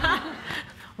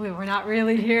 We're not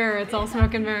really here. It's all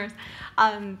smoke and mirrors.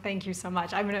 Thank you so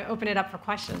much. I'm going to open it up for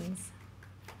questions,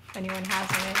 if anyone has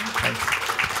any. Thanks.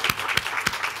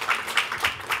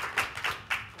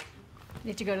 You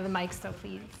have to go to the mic, so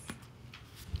please.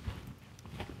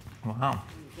 Wow.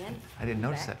 I didn't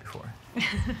notice that before.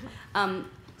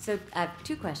 So I have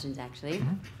 2 questions, actually.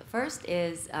 The first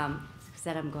is,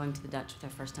 said I'm going to the Dutch for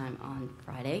the first time on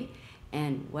Friday,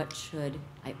 and what should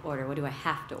I order? What do I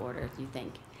have to order, do you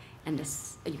think? And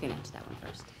you can answer that one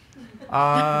first.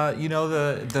 You know,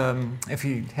 if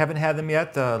you haven't had them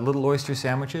yet, the little oyster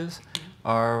sandwiches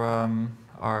are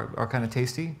kind of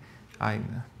tasty. I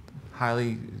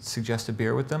highly suggest a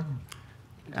beer with them.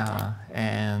 You know,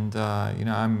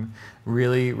 I'm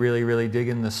really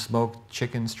digging the smoked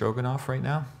chicken stroganoff right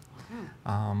now.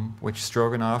 Which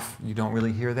stroganoff, you don't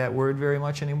really hear that word very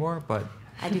much anymore, but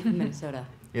I do from Minnesota.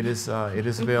 It is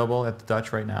available at the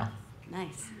Dutch right now.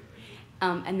 Nice.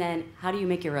 And then, how do you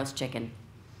make your roast chicken?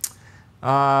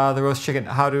 The roast chicken,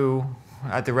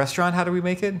 at the restaurant, how do we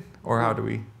make it? Or how do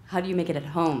we? How do you make it at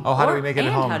home? Oh, how do we make it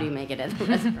at home? And how do you make it at the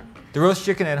restaurant? The roast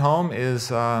chicken at home is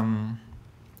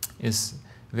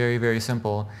very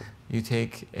simple. You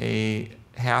take a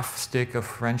half stick of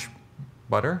French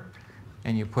butter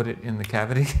and you put it in the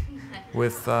cavity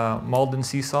with Malden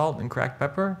sea salt and cracked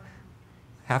pepper,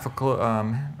 half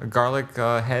a garlic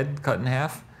head cut in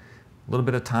half, a little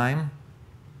bit of thyme,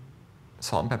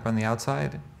 salt and pepper on the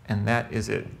outside, and that is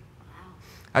it.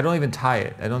 I don't even tie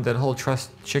it. That whole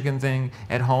trussed chicken thing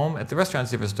at home. At the restaurant,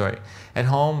 it's a different story. At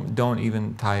home, don't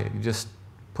even tie it. You just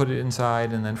put it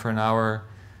inside, and then for an hour,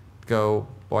 go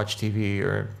watch TV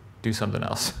or do something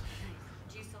else.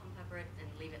 Do you salt and pepper it and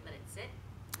let it sit?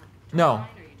 No. Or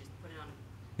you just put it on?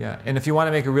 Yeah, and if you want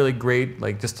to make a really great,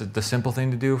 like just the simple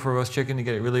thing to do for roast chicken to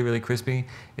get it really crispy,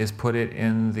 is put it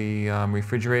in the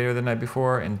refrigerator the night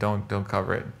before and don't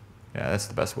cover it. Yeah, that's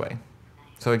the best way.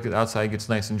 So the outside gets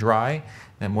nice and dry,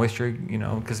 and moisture, you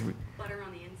know, because butter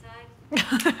on the inside.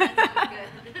 That sounds good.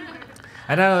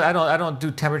 And I don't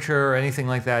do temperature or anything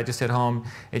like that. Just at home,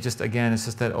 it's just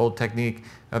that old technique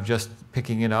of just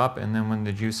picking it up, and then when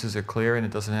the juices are clear and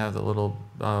it doesn't have the little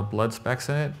blood specks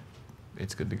in it,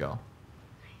 it's good to go.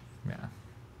 Yeah.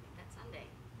 That's Sunday.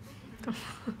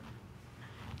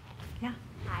 Yeah.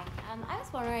 Hi. I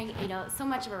was wondering, you know, so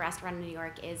much of a restaurant in New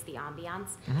York is the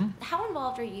ambiance. Mm-hmm. How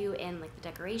involved are you in like the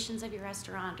decorations of your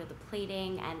restaurant or the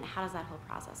plating, and how does that whole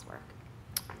process work?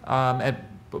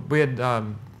 We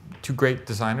had two great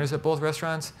designers at both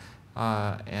restaurants,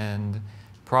 and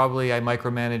probably I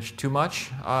micromanage too much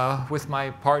with my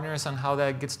partners on how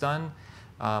that gets done.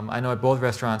 I know at both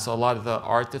restaurants, a lot of the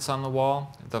art that's on the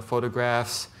wall, the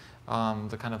photographs,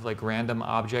 the kind of like random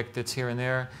object that's here and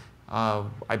there,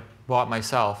 I bought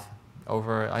myself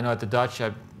over. I know at the Dutch,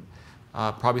 I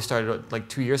probably started like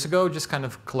 2 years ago, just kind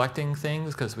of collecting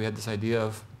things because we had this idea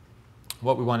of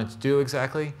what we wanted to do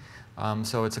exactly.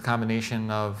 So it's a combination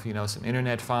of, you know, some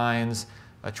internet finds,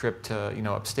 a trip to, you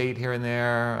know, upstate here and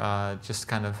there, just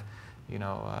kind of, you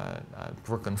know,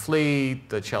 Brooklyn Fleet,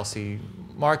 the Chelsea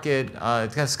Market.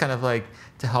 It's just kind of like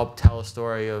to help tell a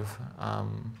story of,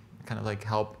 kind of like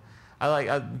help.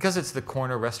 Because it's the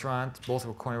corner restaurant, both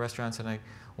were corner restaurants, and I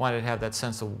wanted to have that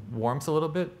sense of warmth a little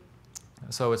bit.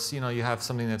 So it's, you know, you have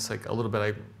something that's like a little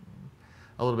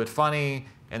bit funny,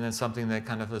 and then something that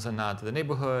kind of is a nod to the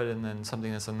neighborhood, and then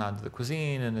something that's a nod to the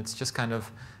cuisine, and it's just kind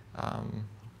of,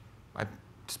 I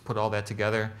just put all that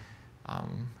together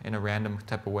in a random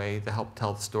type of way to help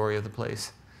tell the story of the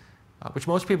place, which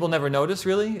most people never notice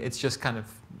really. It's just kind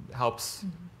of helps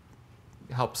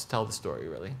tell the story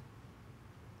really.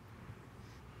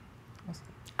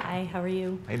 Hi, how are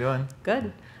you? How you doing?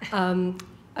 Good.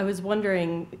 I was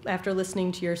wondering, after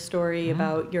listening to your story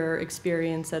about your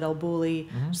experience at El Bulli,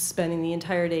 spending the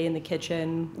entire day in the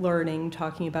kitchen, learning,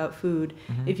 talking about food,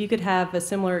 if you could have a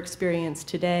similar experience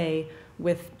today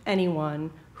with anyone,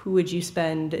 who would you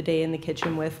spend a day in the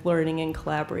kitchen with, learning and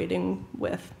collaborating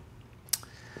with?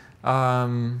 You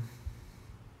know,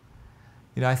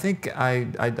 I think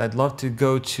I'd love to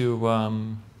go to.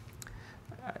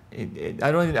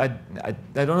 I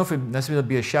don't know if it necessarily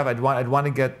be a chef. I'd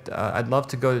love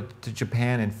to go to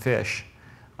Japan and fish.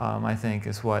 I think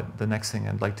is what the next thing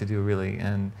I'd like to do really,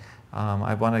 and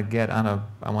I want to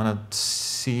I want to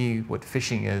see what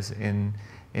fishing is in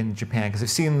Japan, because I've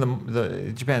seen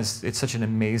Japan. It's such an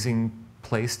amazing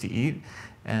place to eat,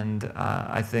 and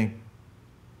I think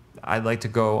I'd like to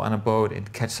go on a boat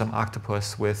and catch some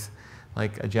octopus with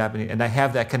like a Japanese, and I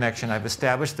have that connection. I've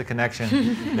established the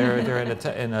connection. They're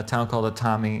in a town called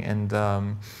Atami,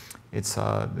 and it's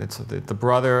the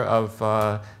brother of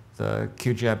the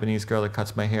cute Japanese girl that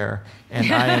cuts my hair. And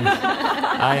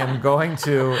I am going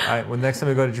to next time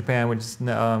I go to Japan, which is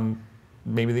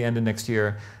maybe the end of next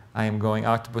year, I am going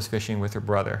octopus fishing with her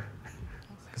brother.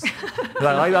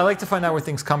 I like to find out where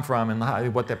things come from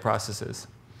and what that process is.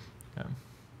 Yeah.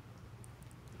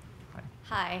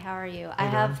 Hi, how are you? I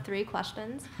have 3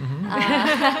 questions.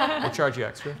 I'll charge you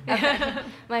extra. Okay.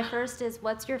 My first is,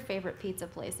 what's your favorite pizza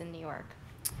place in New York?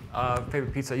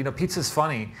 Favorite pizza? You know, pizza's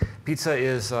funny. Pizza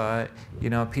is, you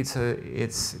know, pizza.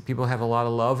 People have a lot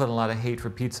of love and a lot of hate for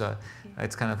pizza.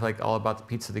 It's kind of like all about the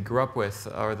pizza they grew up with,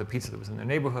 or the pizza that was in their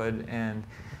neighborhood. And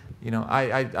you know,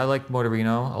 I like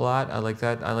Motorino a lot. I like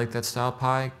that style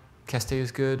pie. Ceste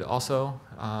is good also.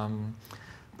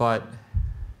 But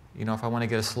you know, if I want to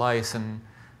get a slice and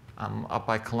I'm up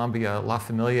by Columbia, La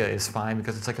Familia is fine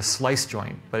because it's like a slice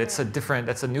joint. But it's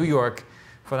that's a New York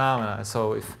phenomena.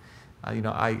 So if you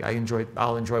know,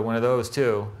 I'll enjoy one of those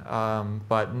too.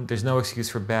 But there's no excuse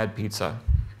for bad pizza.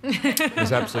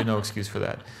 There's absolutely no excuse for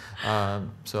that.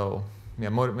 So yeah,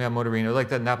 Motorino, like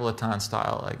that Napolitan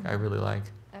style, like I really like.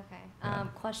 Okay. Yeah.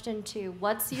 Question 2: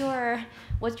 What's your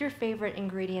favorite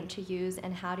ingredient to use,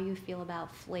 and how do you feel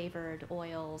about flavored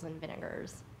oils and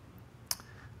vinegars?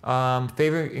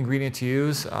 Favorite ingredient to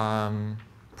use?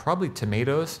 Probably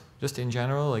tomatoes, just in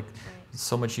general. Like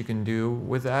so much you can do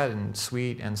with that, and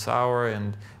sweet and sour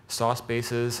and sauce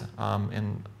bases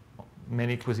in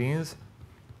many cuisines.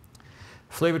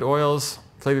 Flavored oils,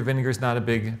 flavored vinegars, not a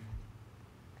big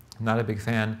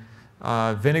fan.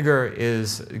 Vinegar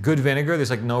is good vinegar.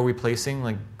 There's like no replacing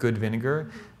like good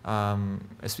vinegar.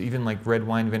 It's even like red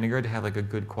wine vinegar to have like a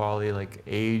good quality, like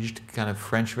aged kind of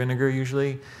French vinegar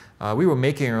usually. We were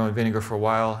making our own vinegar for a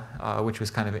while, which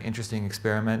was kind of an interesting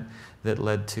experiment that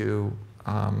led to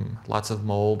lots of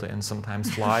mold and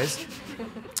sometimes flies.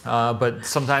 But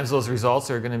sometimes those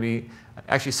results are going to be,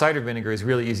 actually cider vinegar is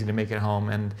really easy to make at home,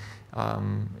 and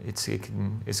it's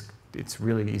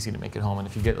really easy to make at home. And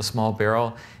if you get a small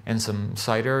barrel and some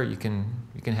cider, you can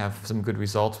have some good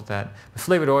results with that. But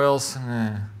flavored oils,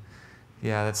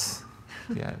 there's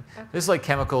like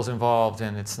chemicals involved,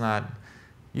 and it's not.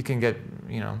 You can get,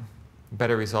 you know,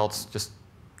 better results just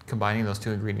combining those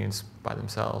two ingredients by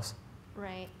themselves.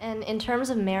 Right. And in terms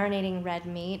of marinating red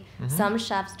meat, some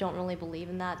chefs don't really believe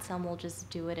in that. Some will just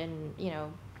do it and, you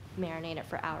know, marinate it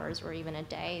for hours or even a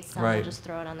day. Some will just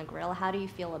throw it on the grill. How do you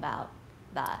feel about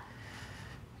that?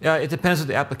 Yeah, it depends what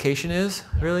the application is,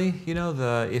 really. You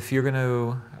know, if you're going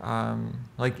to,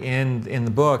 like in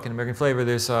the book, in American Flavor,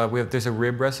 there's a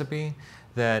rib recipe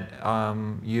that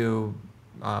you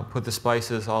put the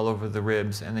spices all over the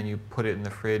ribs, and then you put it in the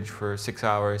fridge for 6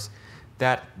 hours.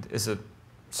 That is a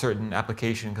certain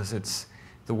application because it's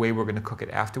the way we're going to cook it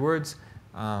afterwards.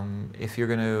 If you're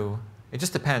going to, it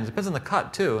just depends. It depends on the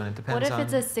cut too, and it depends. What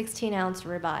if it's a 16-ounce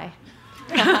ribeye?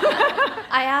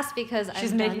 I asked because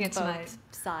she's making it tonight.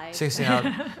 Sides.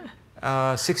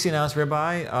 16-ounce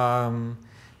ribeye.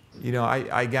 You know,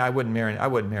 I wouldn't marinate. I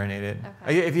wouldn't marinate it.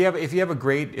 Okay. If you have a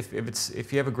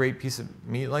great piece of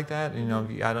meat like that, you know,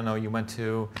 I don't know, you went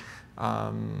to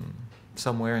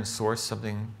somewhere and sourced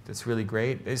something that's really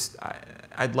great.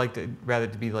 I'd rather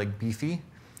to be like beefy.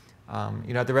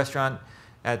 You know, at the restaurant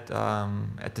at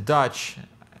the Dutch,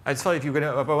 I'd tell you if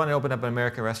I want to open up an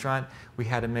American restaurant, we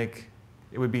had to make.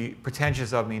 It would be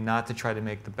pretentious of me not to try to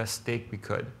make the best steak we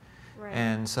could. Right.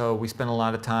 And so we spent a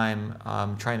lot of time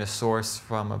trying to source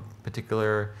from a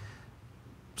particular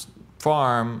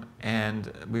farm, and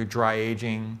we were dry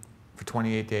aging for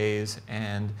 28 days,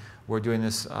 and we're doing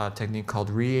this technique called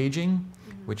re-aging,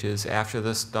 which is after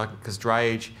this, because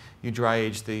you dry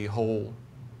age the whole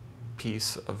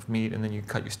piece of meat, and then you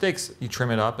cut your steaks, you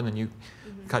trim it up, and then you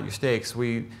cut your steaks.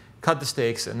 We cut the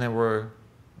steaks, and then we're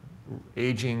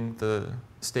aging the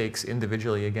steaks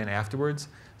individually again afterwards,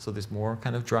 so there's more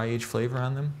kind of dry age flavor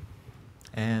on them,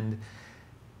 and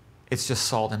it's just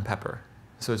salt and pepper.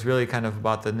 So it's really kind of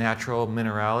about the natural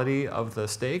minerality of the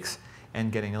steaks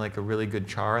and getting like a really good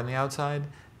char on the outside,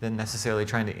 than necessarily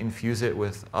trying to infuse it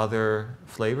with other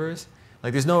flavors.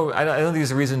 Like I don't think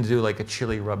there's a reason to do like a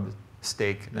chili rub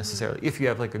steak necessarily if you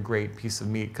have like a great piece of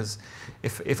meat, because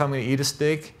if I'm going to eat a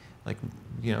steak, like,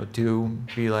 you know,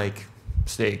 be like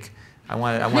steak. I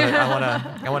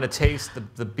want to taste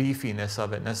the beefiness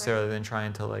of it necessarily than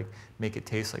trying to like make it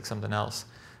taste like something else.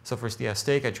 So for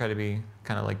steak, I try to be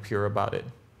kind of like pure about it.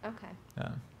 Okay.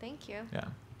 Yeah. Thank you. Yeah.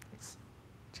 Thanks.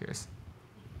 Cheers.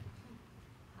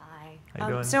 Hi. How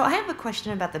you doing? So I have a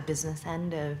question about the business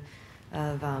end of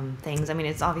things. I mean,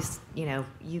 it's obvious, you know,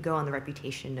 you go on the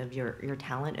reputation of your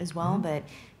talent as well, but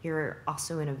you're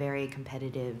also in a very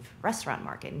competitive restaurant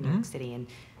market in New York City, and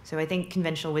so I think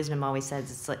conventional wisdom always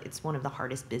says it's one of the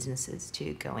hardest businesses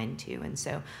to go into. And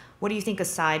so what do you think,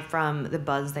 aside from the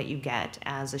buzz that you get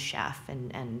as a chef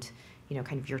and you know,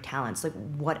 kind of your talents, like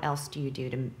what else do you do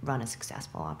to run a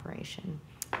successful operation?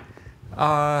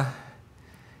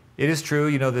 It is true,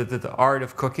 you know, that the art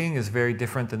of cooking is very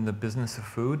different than the business of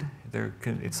food.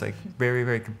 It's like very,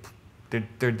 very,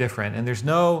 they're different, and there's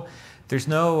no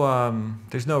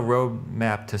road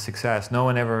map to success. No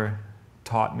one ever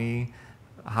taught me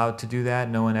how to do that.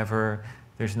 No one ever.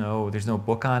 There's no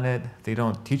book on it. They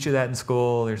don't teach you that in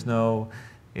school.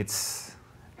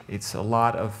 It's a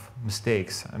lot of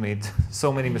mistakes. I made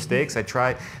so many mistakes.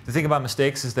 The thing about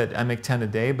mistakes is that I make 10 a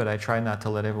day, but I try not to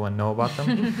let everyone know about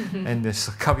them and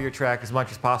just cover your track as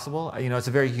much as possible. It's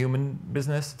a very human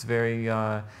business. It's very,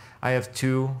 I have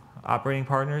 2 operating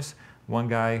partners. One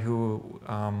guy who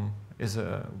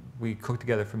we cooked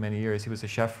together for many years. He was a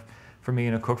chef for me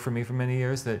and a cook for me for many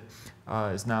years that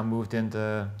is now moved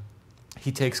into,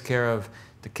 he takes care of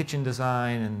the kitchen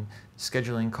design and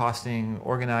scheduling, costing,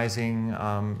 organizing.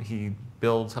 He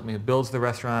builds the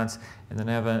restaurants, and then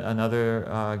I have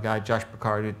another guy, Josh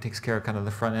Picard, who takes care of kind of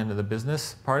the front end of the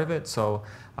business part of it. So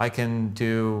I can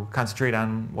concentrate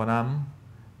on what I'm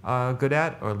good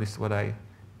at, or at least what I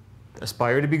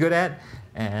aspire to be good at.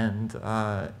 And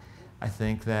I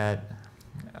think that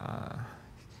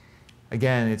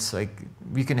again, it's like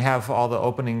you can have all the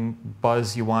opening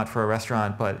buzz you want for a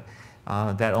restaurant, but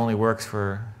that only works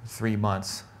for 3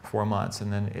 months. 4 months,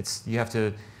 and then you have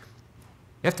to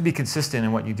be consistent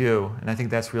in what you do, and I think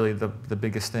that's really the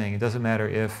biggest thing. It doesn't matter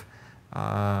if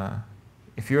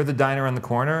you're the diner on the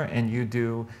corner and you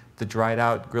do the dried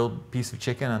out grilled piece of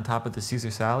chicken on top of the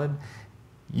Caesar salad,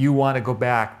 you want to go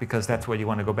back because that's what you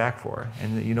want to go back for,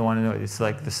 and you don't want to know it's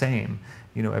like the same,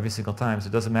 every single time. So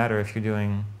it doesn't matter if you're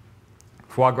doing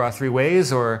foie gras 3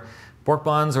 ways or pork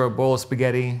buns or a bowl of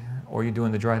spaghetti, or you're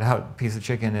doing the dried out piece of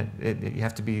chicken. You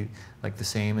have to be like the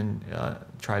same and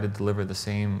try to deliver the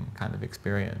same kind of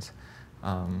experience.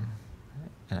 And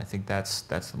I think that's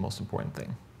the most important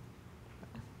thing.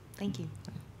 Thank you.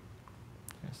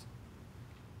 Yes.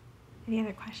 Any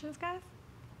other questions, guys?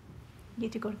 You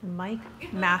get to go to the mic,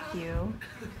 Matthew.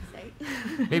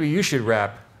 Maybe you should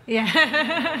rap.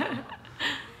 Yeah.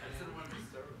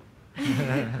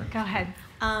 Go ahead.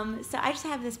 So I just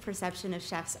have this perception of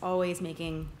chefs always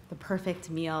making the perfect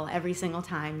meal every single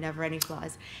time, never any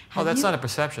flaws. That's not a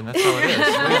perception. That's how it is. What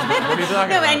are you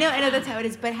talking about? I know that's how it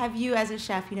is. But have you, as a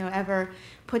chef, ever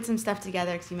put some stuff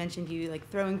together? Because you mentioned you like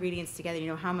throw ingredients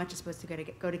together. How much is supposed to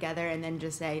go together, and then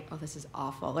just say, "Oh, this is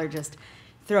awful," or just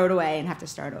throw it away and have to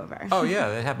start over. Oh yeah,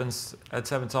 that happens. That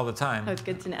happens all the time. Oh, it's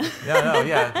good to know.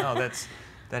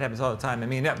 That happens all the time. I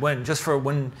mean,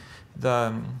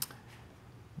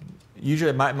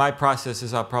 usually my process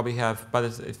is I'll probably have,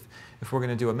 if we're going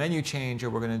to do a menu change, or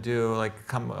we're going to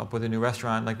come up with a new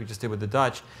restaurant like we just did with the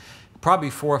Dutch, probably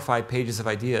 4 or 5 pages of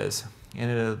ideas.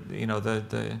 And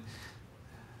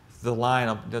the line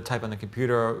I'll type on the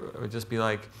computer would just be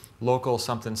like local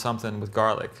something something with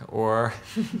garlic, or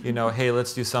hey,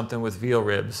 let's do something with veal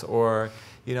ribs, or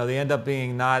they end up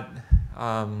being not.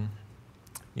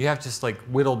 You have to just like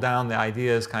whittle down the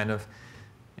ideas kind of.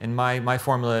 And my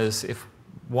formula is if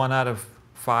 1 out of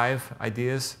 5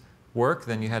 ideas work,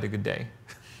 then you had a good day.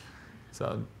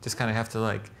 So just kind of have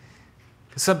to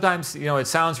sometimes it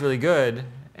sounds really good,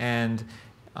 and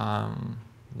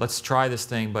let's try this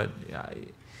thing, but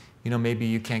maybe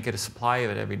you can't get a supply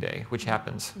of it every day, which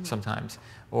happens sometimes.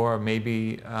 Or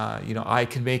maybe I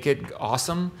can make it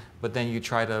awesome, but then you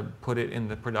try to put it in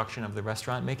the production of the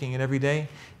restaurant making it every day,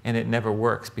 and it never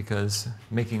works, because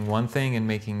making one thing and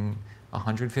making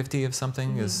 150 of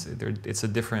something it's a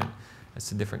different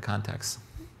context.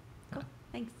 Cool.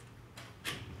 Thanks.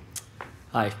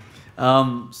 Hi.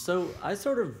 So I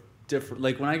sort of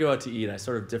when I go out to eat, I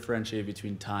sort of differentiate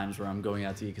between times where I'm going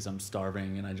out to eat because I'm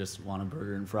starving and I just want a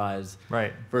burger and fries,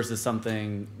 right, versus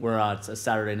something where it's a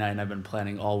Saturday night and I've been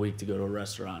planning all week to go to a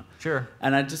restaurant. Sure.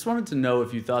 And I just wanted to know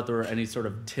if you thought there were any sort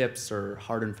of tips or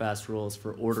hard and fast rules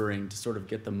for ordering to sort of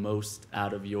get the most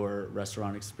out of your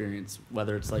restaurant experience,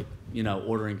 whether it's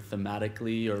ordering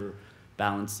thematically or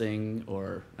balancing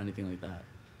or anything like that.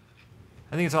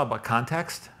 I think it's all about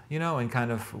context, and kind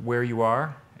of where you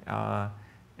are.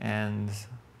 And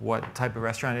what type of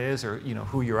restaurant it is, or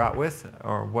who you're out with,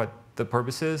 or what the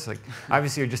purpose is. Like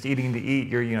obviously, you're just eating to eat.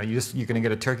 You're going to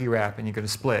get a turkey wrap and you're going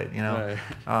to split. Right.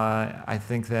 I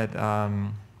think that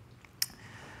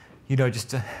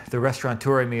just the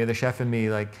restaurateur in me or the chef in me,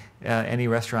 any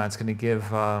restaurant's going to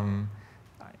give. I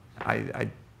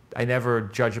never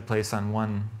judge a place on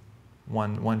one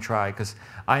try, because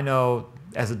I know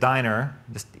as a diner,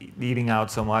 just eating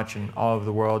out so much and all over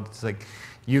the world, it's like.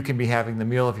 You can be having the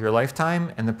meal of your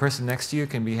lifetime, and the person next to you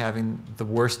can be having the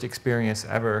worst experience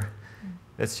ever.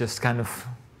 It's just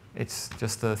it's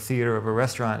just the theater of a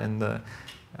restaurant, and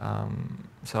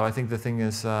so I think the thing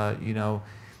is,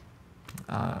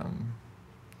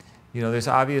 there's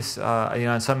obvious,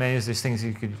 on some menus there's things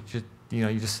you could just,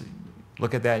 you just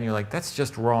look at that and you're like, that's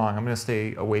just wrong. I'm going to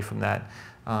stay away from that.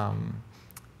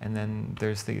 And then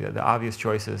there's the obvious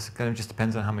choices. Kind of just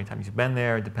depends on how many times you've been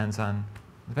there. It depends on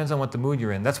what the mood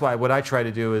you're in. That's why what I try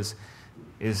to do is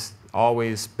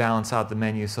always balance out the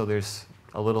menu so there's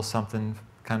a little something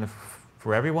kind of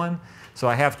for everyone. So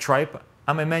I have tripe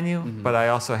on my menu, but I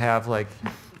also have like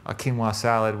a quinoa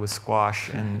salad with squash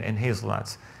and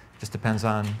hazelnuts. Just depends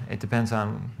on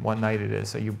what night it is.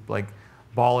 So you like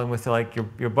balling with like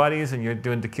your buddies and you're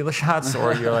doing tequila shots,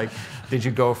 or you're like, did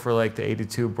you go for like the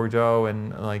 82 Bordeaux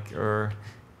and like, or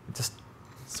it just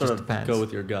sort of depends. Go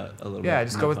with your gut a little bit. Yeah,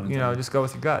 just go with just go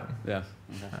with your gut. Yeah.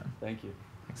 Okay. Thank you.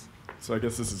 Thanks. So I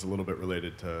guess this is a little bit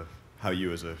related to how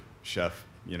you as a chef,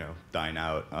 dine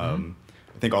out. I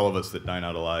think all of us that dine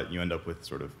out a lot, you end up with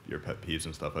sort of your pet peeves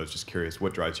and stuff. I was just curious,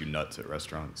 what drives you nuts at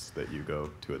restaurants that you go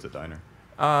to as a diner?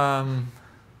 I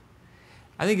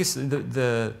think it's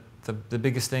the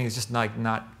biggest thing is just like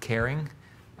not caring.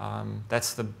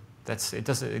 It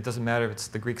doesn't matter if it's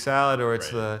the Greek salad or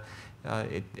it's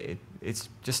it's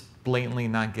just blatantly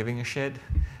not giving a shit.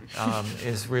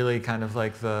 Is really kind of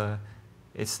like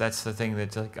that's the thing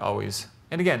that's like always.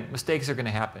 And again, mistakes are going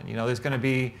to happen. There's going to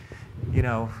be,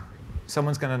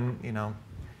 someone's going to,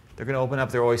 they're going to open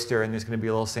up their oyster and there's going to be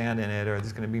a little sand in it, or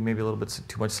there's going to be maybe a little bit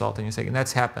too much salt in your steak, and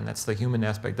that's happened. That's the human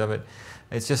aspect of it.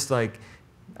 It's just like,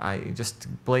 just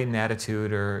blatant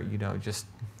attitude, or just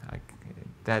like,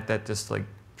 that just like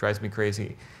drives me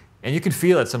crazy, and you can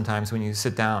feel it sometimes when you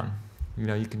sit down.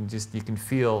 You can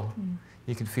feel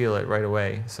it right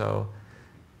away. So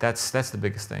that's the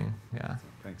biggest thing. Yeah.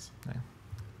 Thanks. Yeah.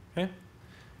 Okay.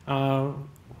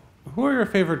 Who are your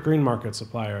favorite green market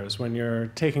suppliers? When you're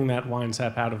taking that wine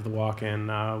sap out of the walk-in,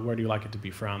 where do you like it to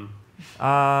be from?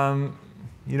 I've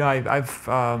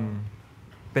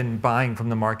been buying from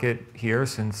the market here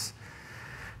since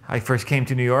I first came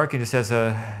to New York, and just as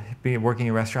being working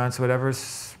in restaurants or whatever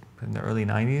in the early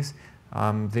 90s.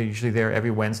 They're usually there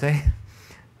every Wednesday.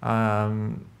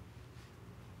 Franca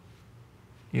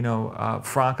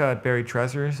at Buried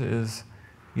Treasures is,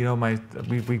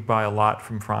 we buy a lot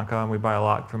from Franca, and we buy a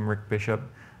lot from Rick Bishop.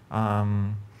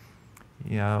 The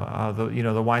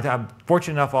wine. I'm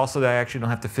fortunate enough also that I actually don't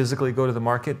have to physically go to the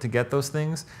market to get those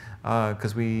things,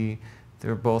 because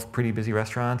they're both pretty busy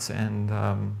restaurants,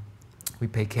 and we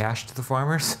pay cash to the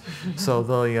farmers, so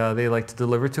they like to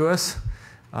deliver to us.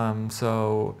 But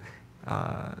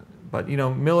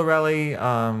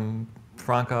Millarelli,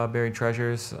 Franca, Buried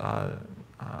Treasures.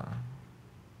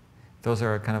 Those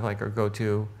are kind of like our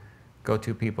go-to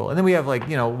people, and then we have like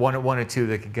one or two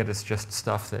that could get us just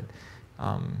stuff that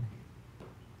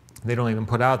they don't even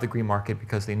put out at the green market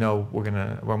because they know I'm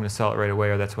gonna sell it right away,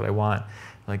 or that's what I want.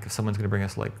 Like if someone's gonna bring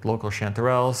us like local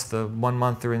chanterelles the 1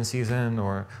 month they're in season,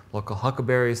 or local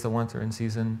huckleberries the month they're in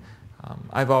season.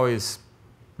 I've always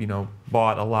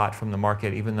bought a lot from the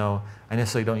market, even though I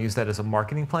necessarily don't use that as a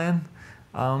marketing plan.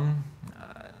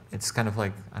 It's kind of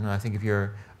like, I don't know, I think if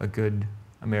you're a good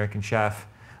American chef,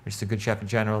 or just a good chef in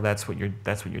general, that's what you're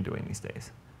doing these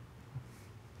days.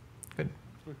 Good.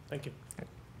 Thank you. Good.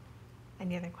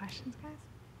 Any other questions, guys?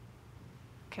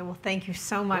 Okay, well, thank you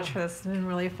so much for this. It's been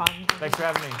really fun. Thanks for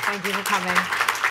having me. Thank you for coming.